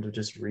motor in terms of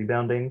just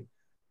rebounding.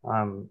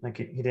 Like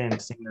he didn't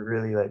seem to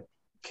really like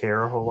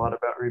care a whole lot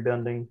about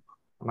rebounding.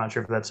 I'm not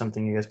sure if that's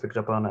something you guys picked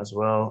up on as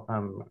well.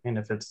 And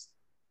if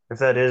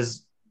that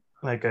is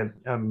like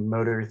a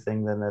motor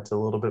thing, then that's a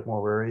little bit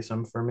more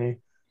worrisome for me.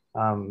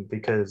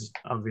 Because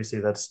obviously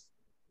that's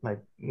like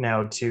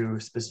now two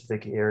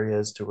specific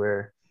areas to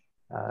where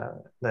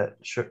that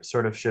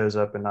sort of shows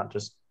up and not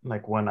just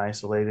like one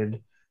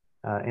isolated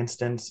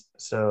instance.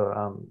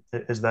 So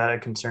is that a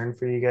concern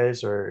for you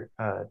guys, or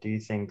do you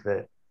think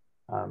that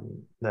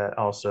that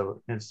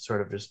also is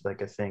sort of just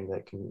like a thing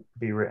that can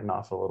be written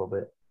off a little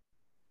bit?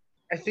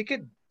 I think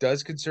it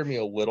does concern me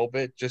a little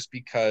bit just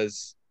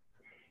because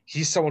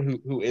he's someone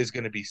who is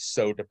going to be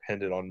so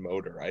dependent on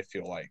motor. I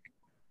feel like,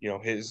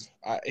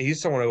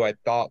 he's someone who I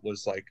thought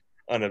was like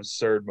an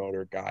absurd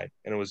motor guy,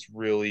 and it was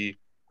really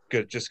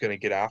good, just going to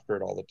get after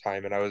it all the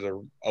time. And I was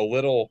a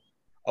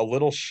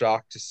little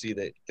shocked to see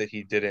that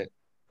he didn't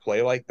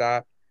play like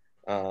that.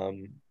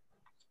 Um,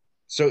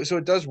 so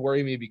it does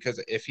worry me because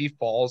if he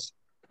falls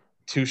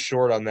too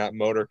short on that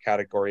motor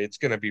category, it's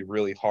going to be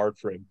really hard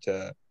for him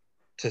to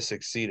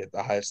succeed at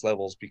the highest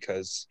levels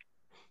because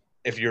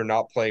if you're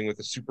not playing with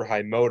a super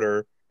high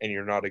motor and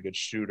you're not a good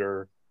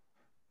shooter,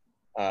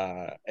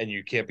 and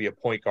you can't be a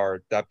point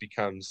guard, that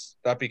becomes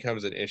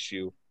an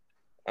issue.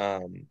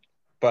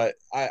 But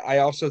I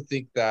also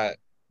think that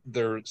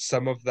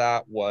some of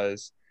that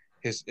was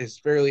his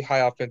fairly high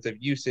offensive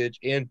usage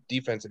and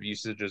defensive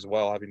usage as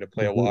well, having to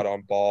play a lot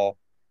on ball.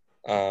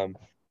 Um,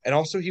 and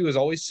also he was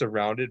always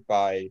surrounded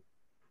by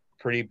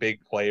pretty big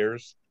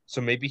players. So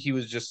maybe he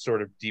was just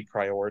sort of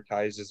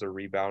deprioritized as a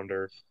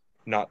rebounder,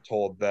 not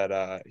told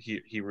that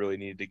he really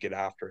needed to get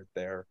after it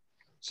there.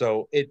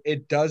 So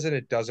it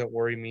doesn't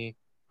worry me.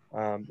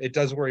 It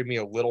does worry me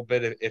a little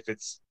bit if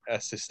it's a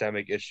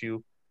systemic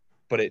issue,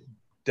 but it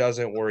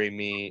doesn't worry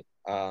me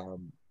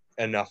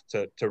enough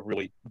to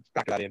really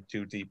back that in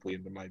too deeply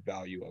into my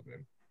value of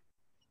him.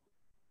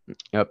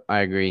 Yep, I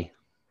agree.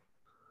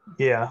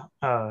 Yeah,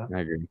 I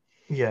agree.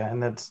 yeah,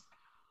 and that's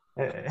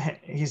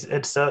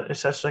it's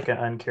such like an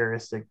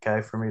uncharacteristic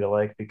guy for me to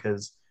like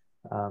because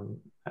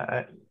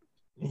I,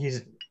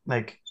 he's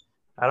like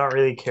I don't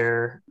really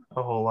care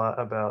a whole lot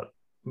about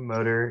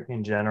motor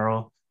in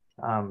general,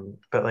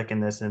 but like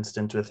in this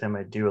instance with him,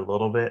 I do a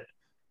little bit,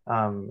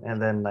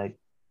 and then like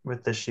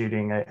with the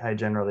shooting, I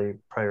generally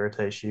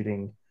prioritize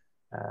shooting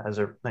as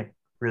a like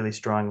really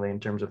strongly in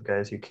terms of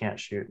guys who can't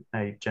shoot.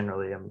 I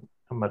generally am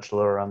much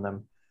lower on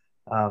them.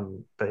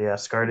 But yeah,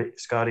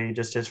 Scotty,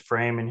 just his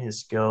frame and his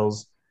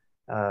skills,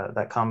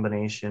 that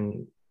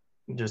combination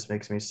just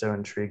makes me so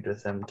intrigued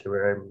with him to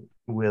where I'm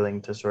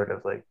willing to sort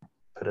of like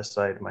put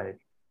aside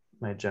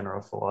my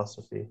general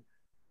philosophy.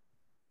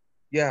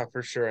 Yeah,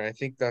 for sure. I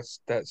think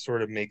that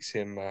sort of makes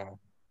him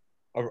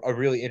a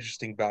really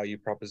interesting value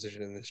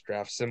proposition in this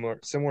draft,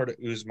 similar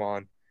to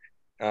Usman,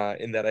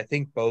 in that I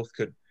think both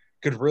could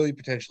really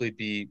potentially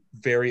be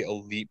very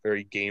elite,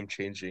 very game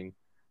changing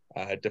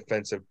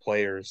defensive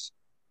players.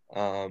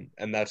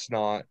 And that's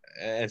not,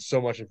 and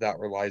so much of that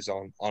relies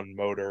on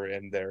motor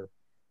and their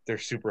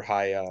super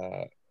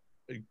high,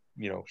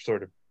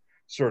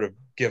 sort of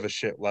give a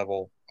shit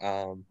level,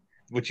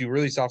 which you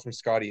really saw from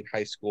Scotty in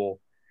high school,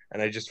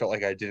 and I just felt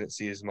like I didn't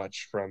see as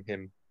much from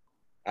him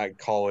at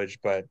college.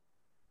 But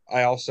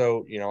I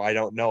also, I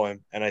don't know him,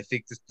 and I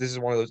think this is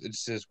one of those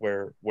instances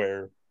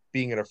where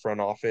being in a front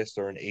office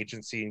or an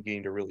agency and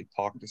getting to really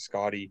talk to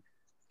Scotty,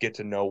 get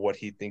to know what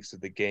he thinks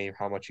of the game,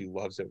 how much he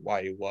loves it,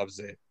 why he loves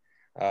it,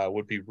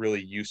 would be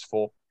really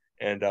useful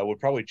and would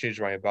probably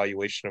change my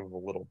evaluation of him a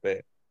little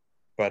bit.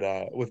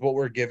 But with what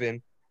we're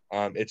given,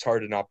 it's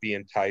hard to not be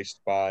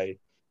enticed by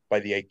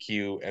the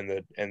IQ and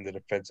the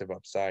defensive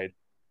upside.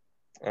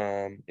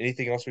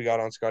 Anything else we got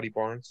on Scotty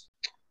Barnes?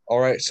 All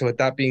right. So with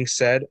that being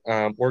said,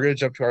 we're going to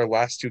jump to our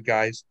last two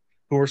guys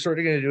who we're sort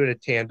of going to do in a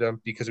tandem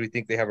because we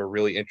think they have a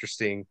really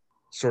interesting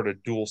sort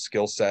of dual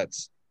skill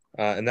sets.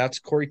 And that's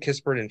Corey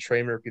Kispert and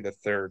Trey Murphy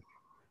III.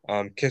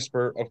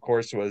 Kispert, of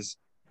course, was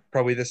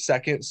probably the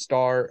second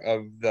star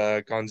of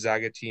the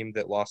Gonzaga team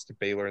that lost to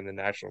Baylor in the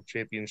national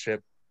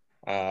championship.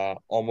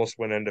 Almost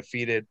went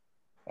undefeated.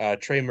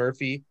 Trey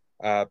Murphy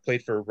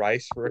played for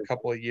Rice for a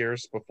couple of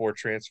years before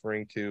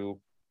transferring to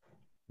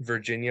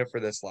Virginia for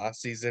this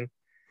last season.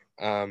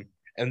 And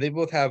they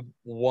both have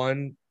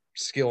one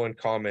skill in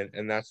common,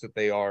 and that's that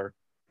they are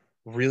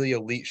really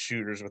elite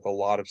shooters with a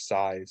lot of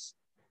size.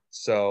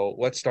 So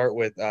let's start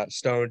with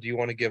Stone. Do you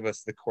want to give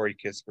us the Corey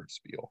Kispert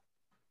spiel?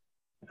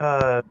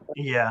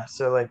 Yeah.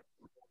 So like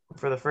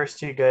for the first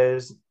two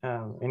guys,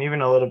 and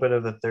even a little bit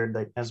of the third,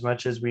 like as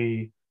much as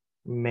we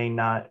may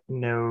not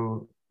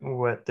know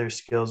what their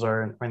skills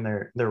are and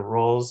their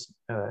roles,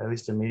 at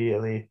least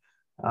immediately,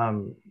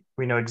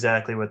 we know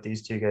exactly what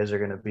these two guys are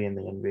going to be in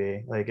the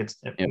NBA. Like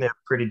Yep. they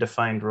have pretty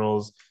defined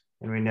roles,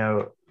 and we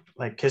know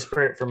like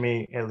Kispert for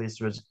me at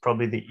least was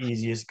probably the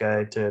easiest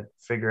guy to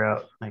figure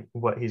out like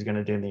what he's going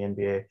to do in the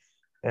NBA,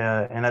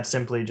 and that's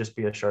simply just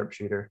be a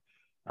sharpshooter.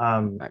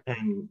 And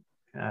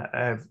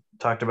I've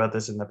talked about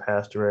this in the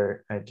past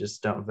where I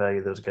just don't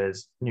value those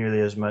guys nearly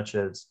as much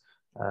as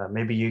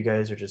maybe you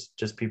guys or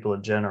just people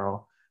in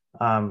general.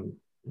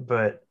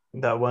 But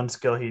that one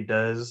skill he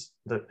does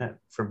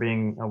for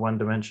being a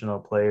one-dimensional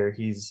player,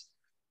 he's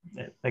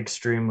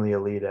extremely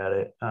elite at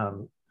it.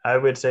 I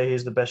would say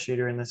he's the best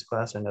shooter in this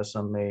class. I know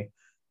some may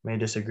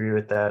disagree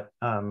with that,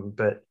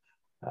 but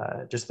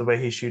just the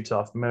way he shoots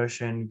off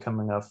motion,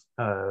 coming off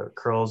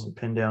curls and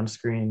pin down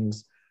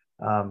screens,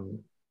 um,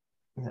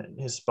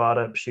 his spot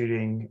up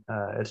shooting,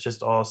 it's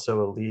just all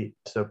so elite.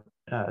 So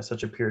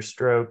such a pure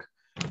stroke.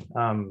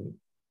 Um,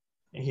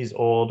 he's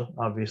old.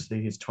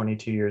 Obviously, he's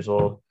 22 years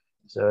old.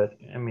 So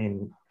I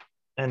mean,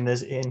 and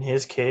this in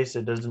his case,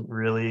 it doesn't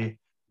really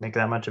make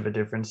that much of a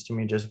difference to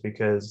me, just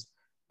because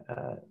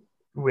uh,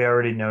 we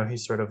already know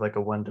he's sort of like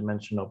a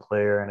one-dimensional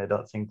player, and I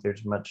don't think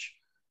there's much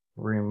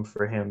room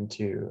for him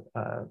to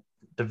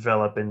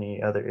develop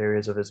any other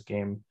areas of his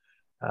game.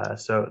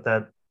 So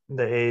that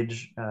the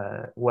age,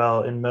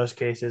 well, in most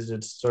cases,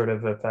 it's sort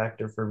of a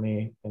factor for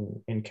me.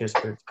 In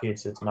Kispert's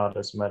case, it's not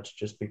as much,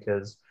 just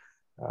because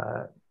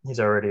uh, he's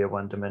already a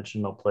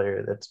one-dimensional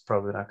player that's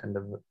probably not going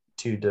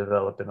to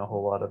develop in a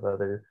whole lot of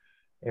other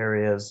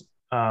areas.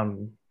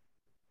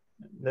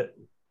 The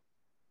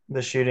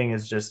the shooting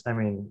is just, I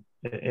mean,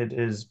 it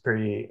is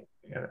pretty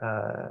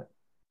uh,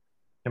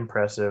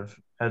 impressive.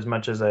 As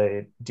much as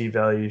I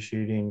devalue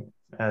shooting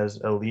as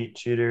elite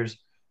shooters,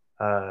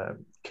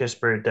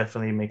 Kispert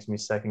definitely makes me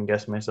second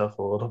guess myself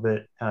a little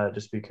bit,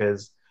 just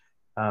because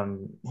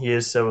he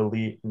is so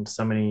elite in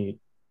so many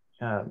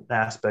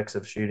aspects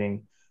of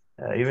shooting,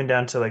 even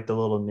down to like the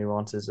little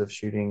nuances of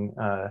shooting,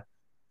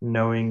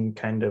 knowing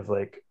kind of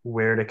like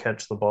where to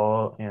catch the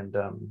ball and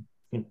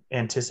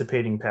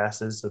anticipating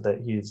passes so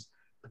that he's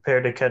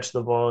prepared to catch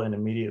the ball and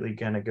immediately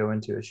kind of go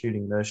into a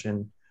shooting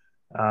motion.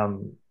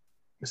 Um,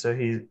 so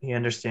he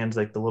understands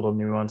like the little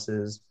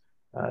nuances.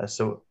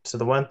 So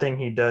the one thing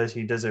he does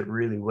it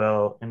really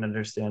well and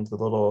understands the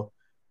little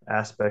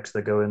aspects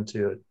that go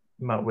into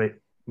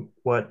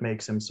what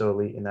makes him so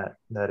elite in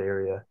that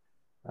area.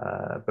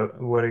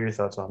 But what are your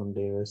thoughts on him,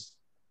 Davis?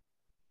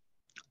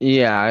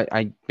 Yeah,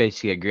 I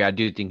basically agree. I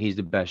do think he's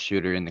the best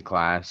shooter in the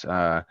class,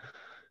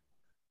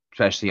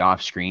 especially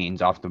off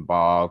screens, off the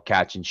ball,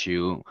 catch and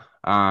shoot.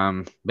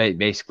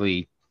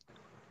 Basically,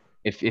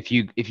 if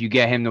you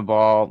get him the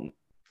ball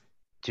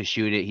to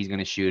shoot it, he's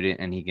gonna shoot it,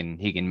 and he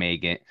can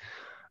make it.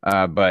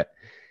 But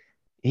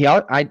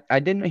I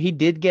didn't he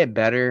did get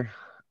better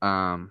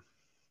on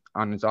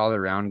his all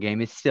around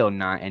game. It's still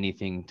not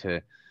anything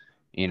to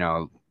you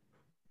know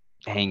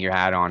hang your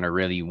hat on or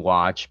really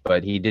watch,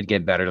 but he did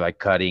get better, like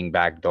cutting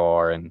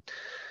backdoor and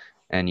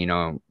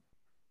a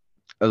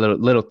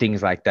little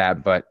things like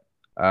that. But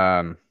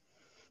um,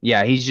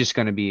 yeah, he's just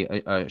going to be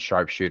a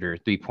sharpshooter,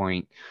 3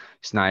 point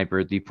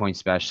sniper, 3 point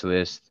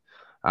specialist.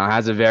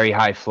 Has a very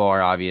high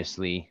floor,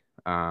 obviously.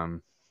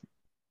 You're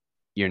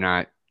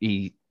not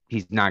he's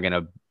not going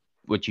to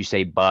what you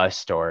say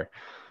bust or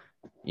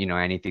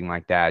anything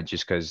like that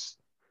just because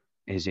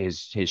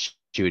his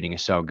shooting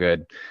is so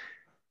good.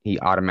 He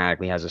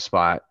automatically has a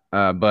spot.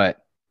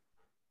 But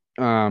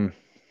um,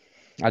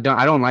 I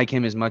don't like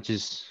him as much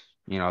as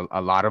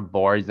a lot of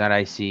boards that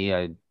I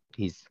see.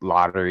 He's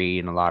lottery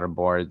in a lot of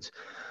boards.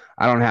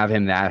 I don't have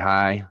him that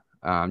high,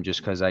 just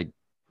because I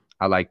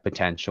like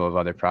potential of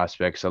other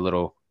prospects a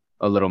little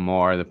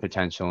more the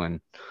potential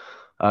and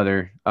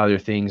other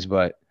things.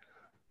 But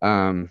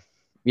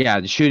yeah,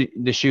 the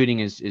shooting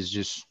is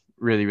just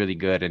really really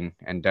good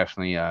and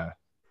definitely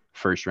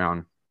first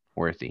round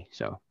worthy.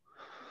 So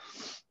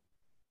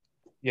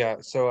Yeah,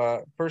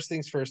 so first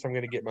things first, I'm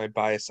going to get my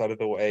bias out of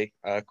the way.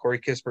 Corey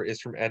Kispert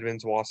is from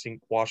Edmonds,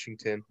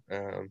 Washington.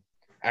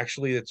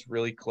 Actually, it's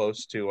really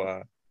close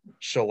to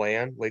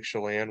Chelan, Lake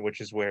Chelan,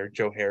 which is where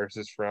Joe Harris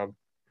is from,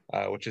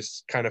 which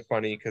is kind of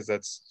funny because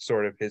that's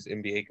sort of his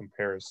NBA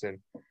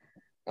comparison.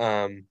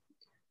 Um,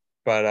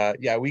 but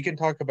yeah, we can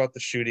talk about the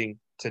shooting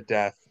to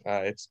death.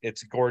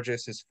 It's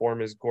gorgeous. His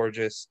form is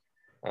gorgeous.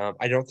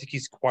 I don't think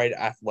he's quite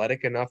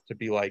athletic enough to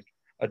be like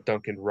a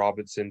Duncan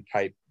Robinson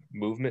type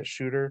movement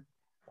shooter.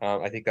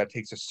 I think that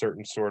takes a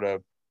certain sort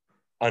of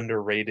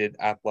underrated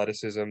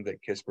athleticism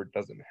that Kispert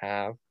doesn't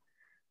have.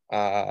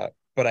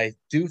 But I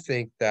do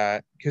think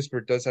that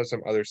Kispert does have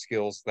some other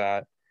skills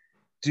that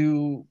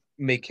do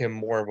make him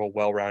more of a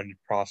well-rounded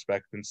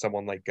prospect than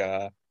someone like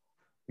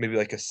maybe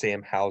like a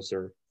Sam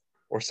Hauser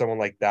or someone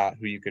like that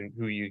who you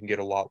can get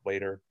a lot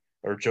later,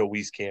 or Joe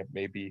Wieskamp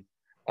maybe.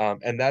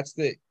 And that's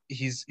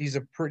he's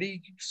a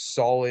pretty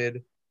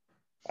solid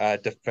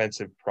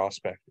defensive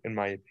prospect in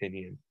my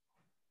opinion.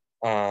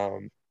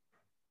 Um,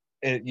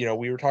 and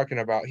we were talking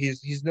about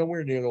he's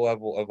nowhere near the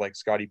level of like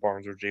Scotty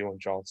Barnes or Jalen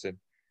Johnson,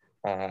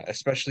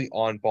 especially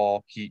on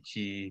ball.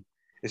 He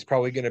is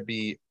probably going to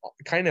be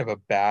kind of a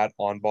bad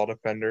on ball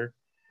defender,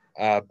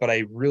 but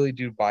I really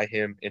do buy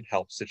him in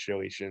help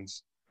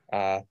situations.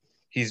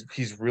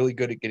 He's really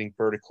good at getting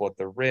vertical at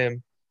the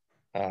rim.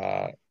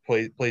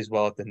 Plays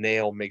well at the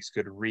nail, makes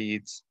good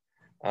reads.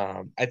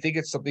 I think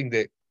it's something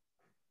that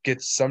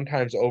gets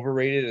sometimes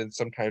overrated and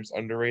sometimes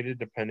underrated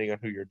depending on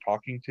who you're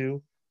talking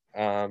to.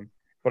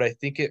 But I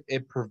think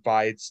it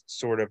provides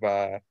sort of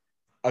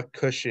a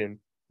cushion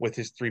with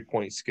his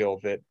 3-point skill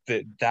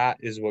that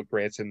is what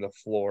grants him the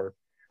floor,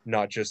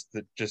 not just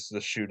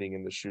the shooting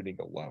and the shooting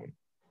alone.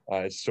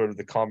 It's sort of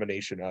the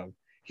combination of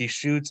he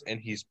shoots and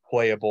he's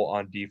playable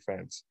on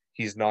defense.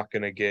 He's not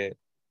going to get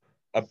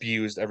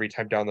abused every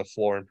time down the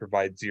floor and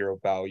provide zero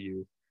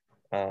value.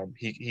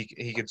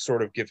 He could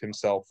sort of give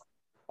himself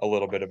a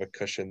little bit of a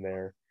cushion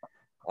there.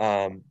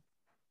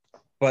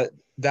 But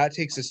that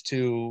takes us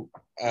to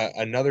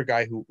another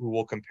guy who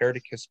will compare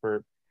to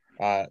Kispert.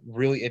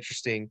 Really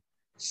interesting,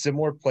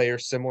 similar player,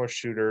 similar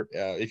shooter.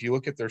 If you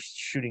look at their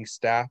shooting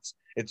stats,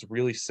 it's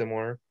really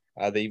similar.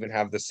 They even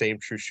have the same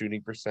true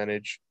shooting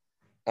percentage.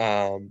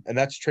 And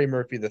that's Trey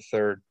Murphy the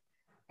third,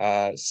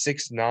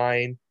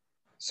 6'9",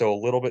 so a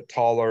little bit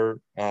taller.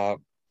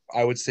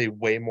 I would say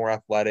way more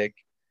athletic,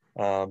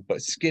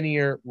 but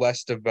skinnier,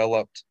 less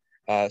developed.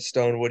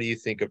 Stone, what do you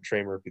think of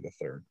Trey Murphy the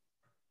third?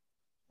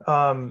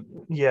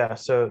 Yeah,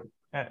 so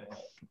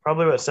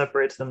probably what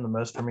separates them the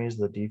most for me is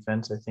the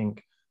defense. I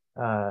think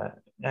I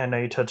know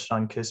you touched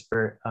on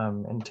Kispert,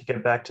 and to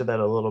get back to that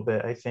a little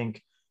bit, I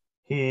think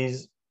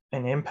he's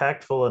an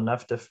impactful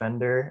enough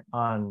defender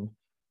on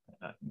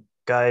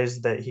guys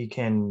that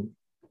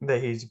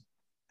he's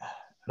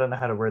I don't know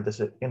how to word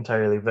this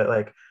entirely, but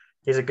like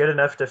he's a good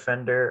enough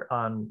defender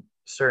on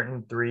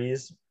certain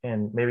threes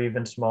and maybe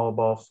even small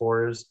ball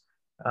fours.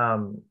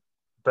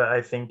 But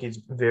I think he's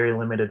very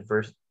limited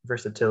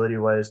versatility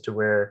wise to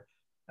where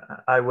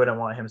I wouldn't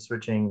want him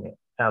switching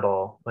at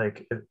all.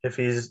 Like if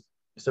he's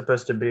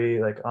supposed to be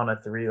like on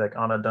a three, like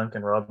on a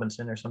Duncan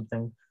Robinson or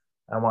something,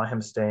 I want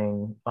him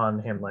staying on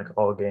him like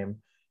all game.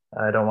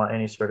 I don't want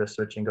any sort of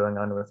switching going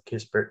on with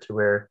Kispert to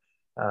where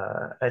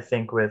I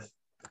think with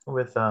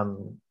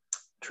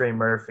Trey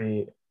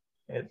Murphy,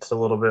 it's a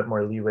little bit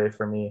more leeway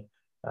for me.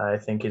 I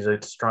think he's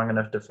a strong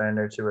enough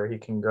defender to where he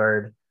can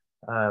guard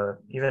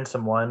even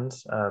some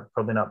ones,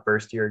 probably not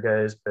burstier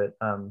guys, but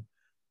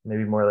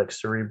maybe more like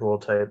cerebral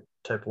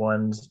type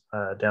ones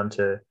down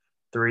to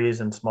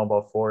threes and small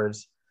ball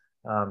fours.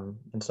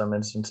 In some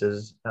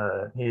instances,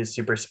 he is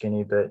super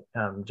skinny, but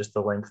just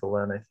the length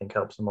alone, I think,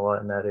 helps him a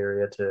lot in that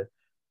area to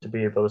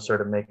be able to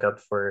sort of make up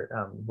for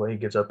what he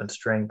gives up in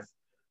strength.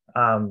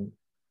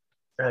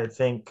 I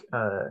think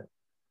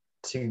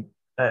to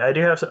I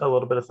do have a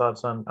little bit of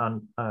thoughts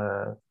on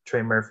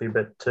Trey Murphy,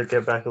 but to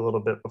get back a little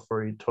bit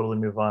before we totally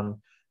move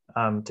on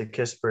to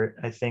Kispert,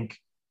 I think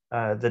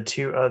the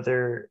two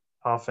other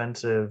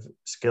offensive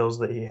skills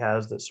that he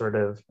has that sort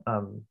of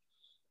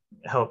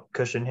help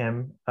cushion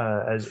him,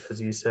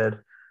 as you said,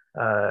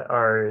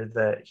 are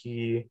that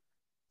he,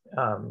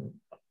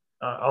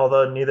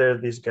 although neither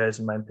of these guys,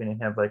 in my opinion,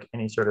 have like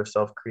any sort of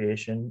self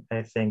creation,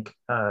 I think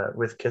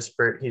with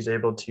Kispert, he's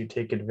able to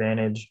take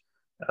advantage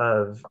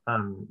of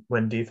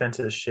when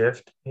defenses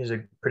shift. He's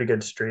a pretty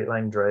good straight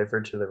line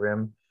driver to the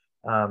rim.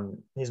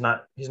 He's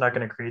not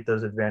going to create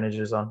those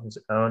advantages on his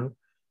own,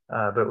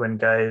 but when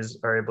guys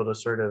are able to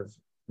sort of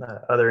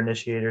other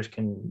initiators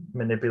can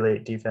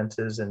manipulate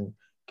defenses and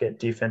get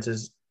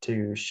defenses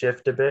to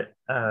shift a bit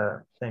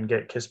and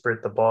get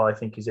Kispert the ball, I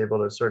think he's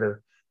able to sort of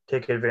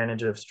take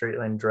advantage of straight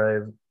line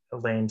drive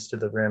lanes to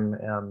the rim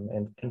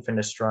and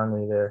finish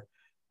strongly there.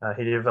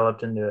 He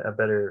developed into a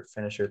better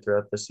finisher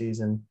throughout the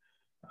season.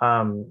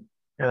 And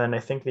then I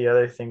think the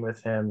other thing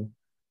with him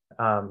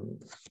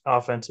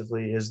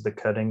offensively is the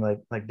cutting.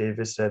 Like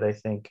Davis said, I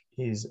think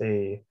he's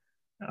a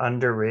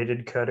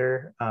underrated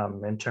cutter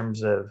in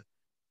terms of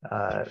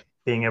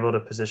being able to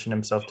position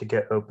himself to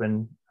get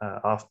open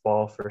off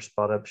ball for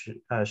spot up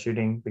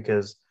shooting,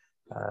 because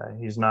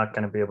he's not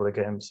going to be able to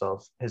get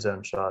himself his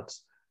own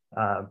shots.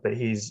 But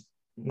he's,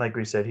 like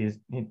we said, he's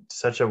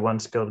such a one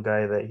skilled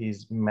guy that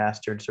he's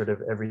mastered sort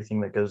of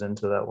everything that goes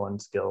into that one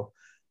skill,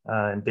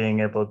 and being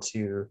able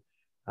to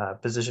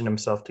position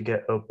himself to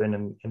get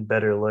open and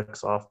better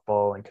looks off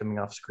ball and coming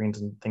off screens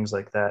and things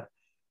like that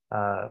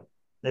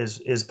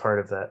is part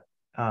of that.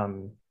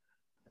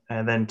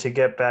 And then to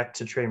get back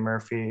to Trey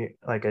Murphy,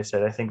 like I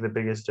said, I think the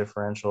biggest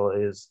differential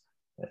is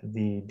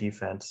the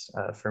defense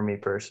for me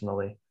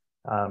personally.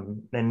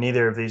 And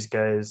neither of these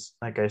guys,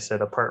 like I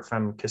said, apart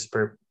from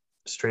Kispert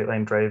straight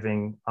line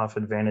driving off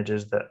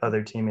advantages that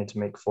other teammates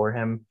make for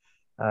him,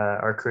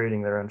 are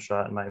creating their own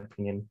shot, in my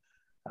opinion.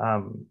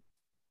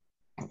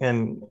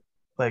 And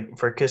like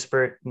for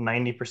Kispert,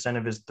 90%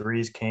 of his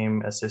threes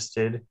came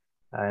assisted.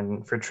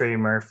 And for Trey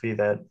Murphy,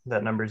 that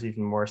number is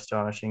even more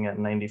astonishing at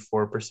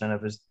 94%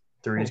 of his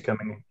threes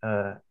coming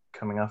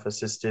off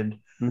assisted.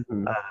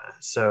 Mm-hmm.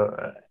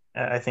 So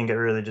I think it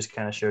really just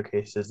kind of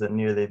showcases that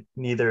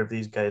neither of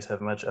these guys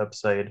have much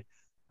upside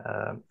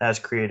as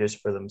creators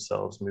for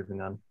themselves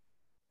moving on.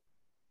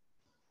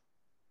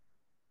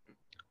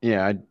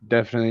 Yeah, I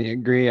definitely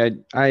agree.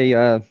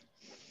 I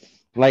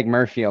like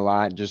Murphy a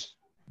lot, just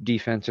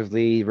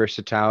defensively,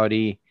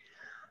 versatility.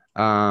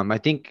 I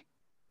think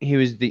he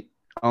was the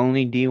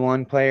only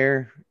D1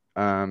 player.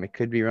 It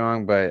could be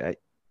wrong, but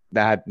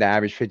that the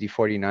average 50,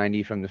 40,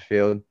 90 from the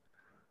field.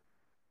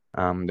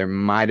 There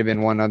might have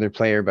been one other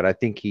player, but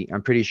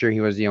I'm pretty sure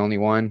he was the only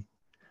one.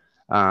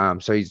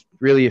 So he's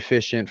really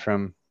efficient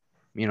from,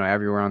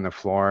 everywhere on the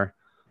floor.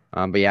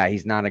 But yeah,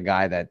 he's not a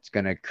guy that's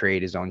going to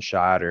create his own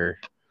shot or,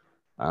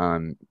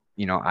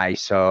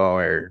 ISO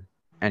or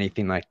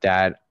anything like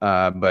that.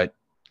 But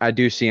I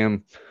do see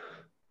him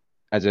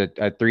as a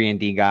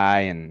 3-and-D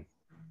guy and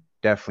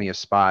definitely a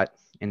spot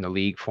in the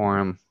league for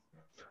him.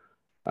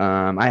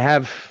 I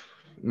have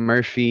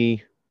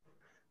Murphy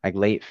like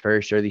late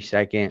first, early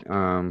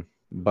second,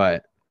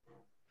 but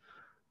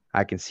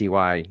I can see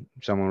why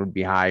someone would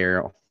be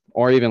higher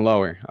or even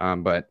lower.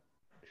 But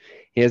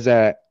he is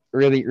a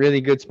really,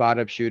 really good spot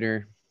up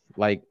shooter,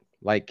 like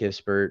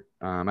Kispert.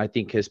 I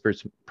think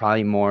Kispert's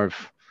probably more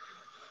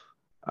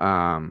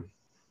of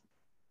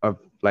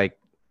like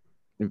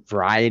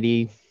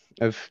variety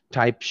of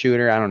type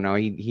shooter. I don't know.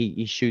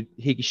 He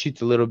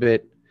shoots a little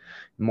bit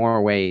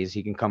more ways.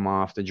 He can come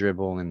off the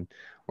dribble, and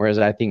whereas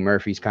I think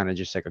Murphy's kind of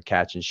just like a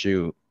catch and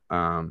shoot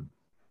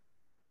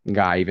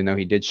guy, even though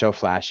he did show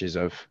flashes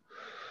of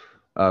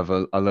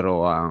a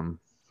little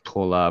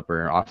pull up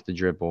or off the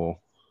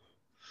dribble.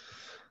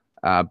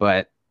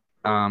 But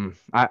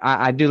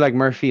I do like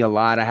Murphy a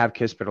lot. I have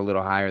Kispert a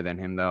little higher than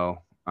him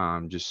though,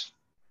 just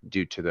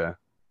due to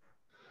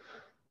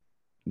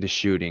the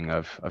shooting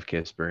of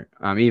Kispert.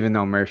 Even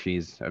though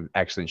Murphy's an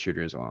excellent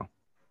shooter as well.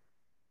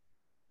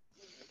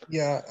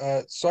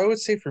 Yeah, so I would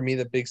say for me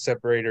the big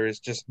separator is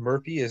just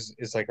Murphy is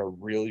like a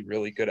really,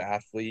 really good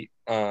athlete.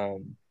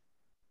 And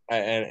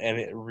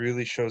it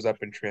really shows up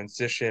in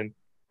transition.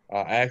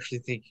 I actually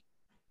think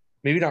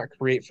maybe not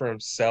create for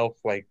himself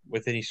like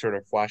with any sort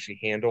of flashy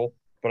handle,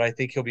 but I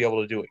think he'll be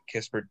able to do what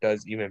Kispert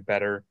does even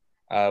better,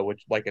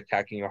 which like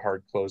attacking a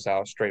hard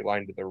closeout, straight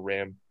line to the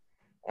rim.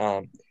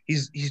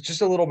 He's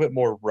just a little bit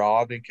more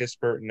raw than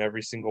Kispert in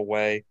every single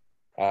way.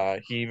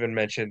 He even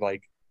mentioned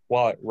like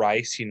while at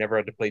Rice he never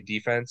had to play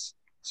defense,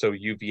 so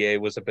UVA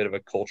was a bit of a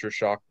culture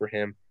shock for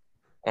him.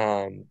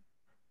 Um,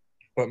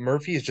 but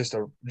Murphy is just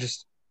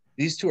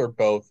these two are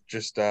both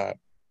just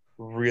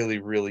really,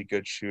 really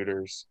good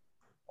shooters,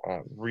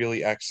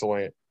 really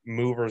excellent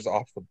movers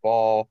off the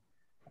ball,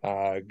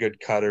 good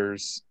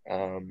cutters,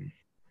 and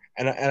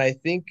I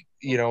think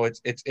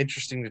it's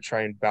interesting to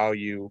try and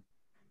value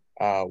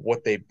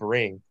what they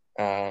bring.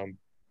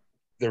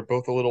 They're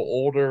both a little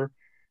older,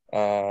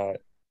 uh,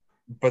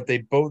 but they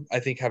both I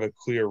think have a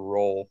clear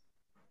role,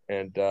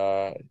 and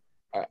I,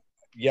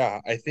 yeah,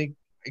 I think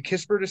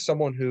Kispert is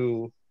someone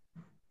who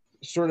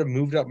sort of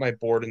moved up my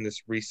board in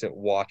this recent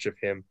watch of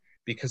him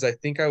because I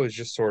think I was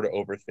just sort of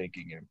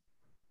overthinking him.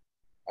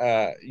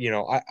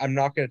 I'm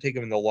not going to take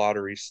him in the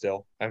lottery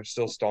still. I'm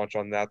still staunch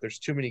on that. There's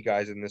too many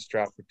guys in this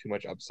draft with too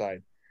much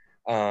upside.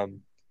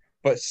 Um,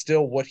 but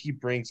still, what he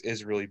brings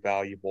is really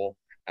valuable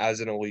as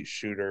an elite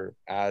shooter,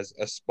 as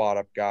a spot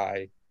up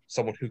guy,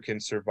 someone who can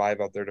survive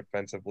out there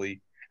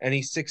defensively. And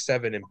he's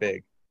 6'7" and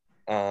big.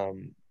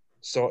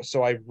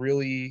 So I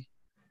really,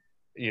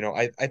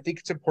 I think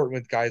it's important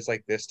with guys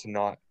like this to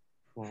not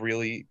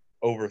really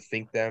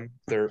overthink them.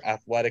 They're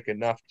athletic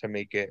enough to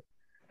make it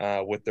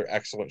with their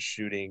excellent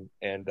shooting,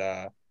 and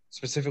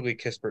specifically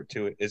Kispert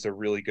too is a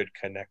really good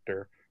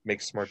connector,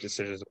 makes smart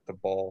decisions with the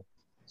ball.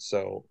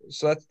 So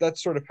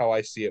that's sort of how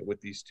I see it with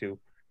these two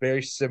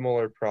very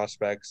similar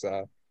prospects,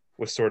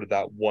 with sort of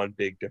that one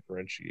big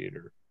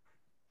differentiator.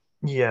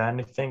 Yeah,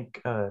 and I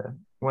think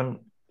one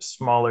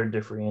smaller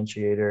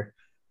differentiator,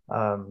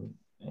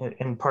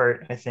 in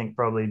part, I think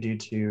probably due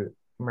to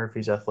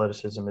Murphy's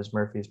athleticism, is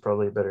Murphy's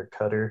probably a better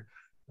cutter.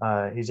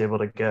 He's able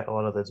to get a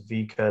lot of those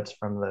V cuts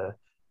from the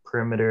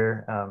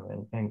perimeter,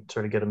 and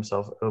sort of get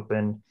himself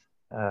open.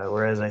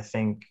 Whereas I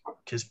think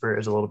Kispert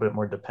is a little bit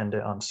more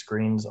dependent on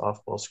screens,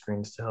 off-ball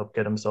screens, to help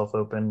get himself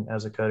open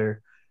as a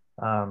cutter.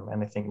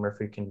 And I think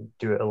Murphy can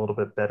do it a little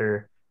bit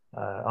better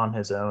on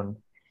his own.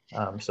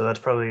 So that's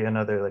probably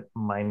another like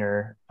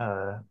minor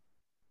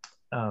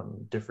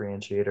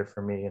differentiator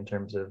for me in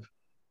terms of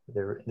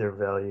their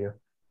value.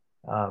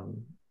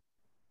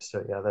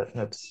 So yeah,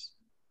 that's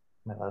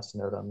my last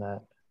note on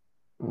that.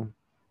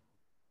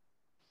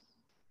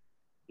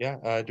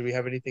 Yeah. Do we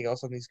have anything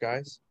else on these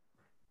guys?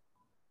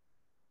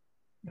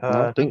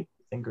 I think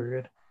we're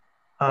good.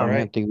 All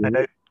right.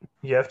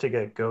 You have to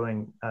get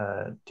going.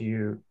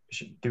 Do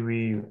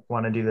we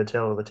want to do the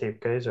tail of the tape,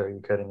 guys, or are you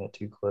cutting it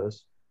too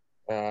close?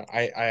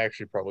 I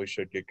actually probably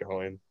should get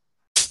going.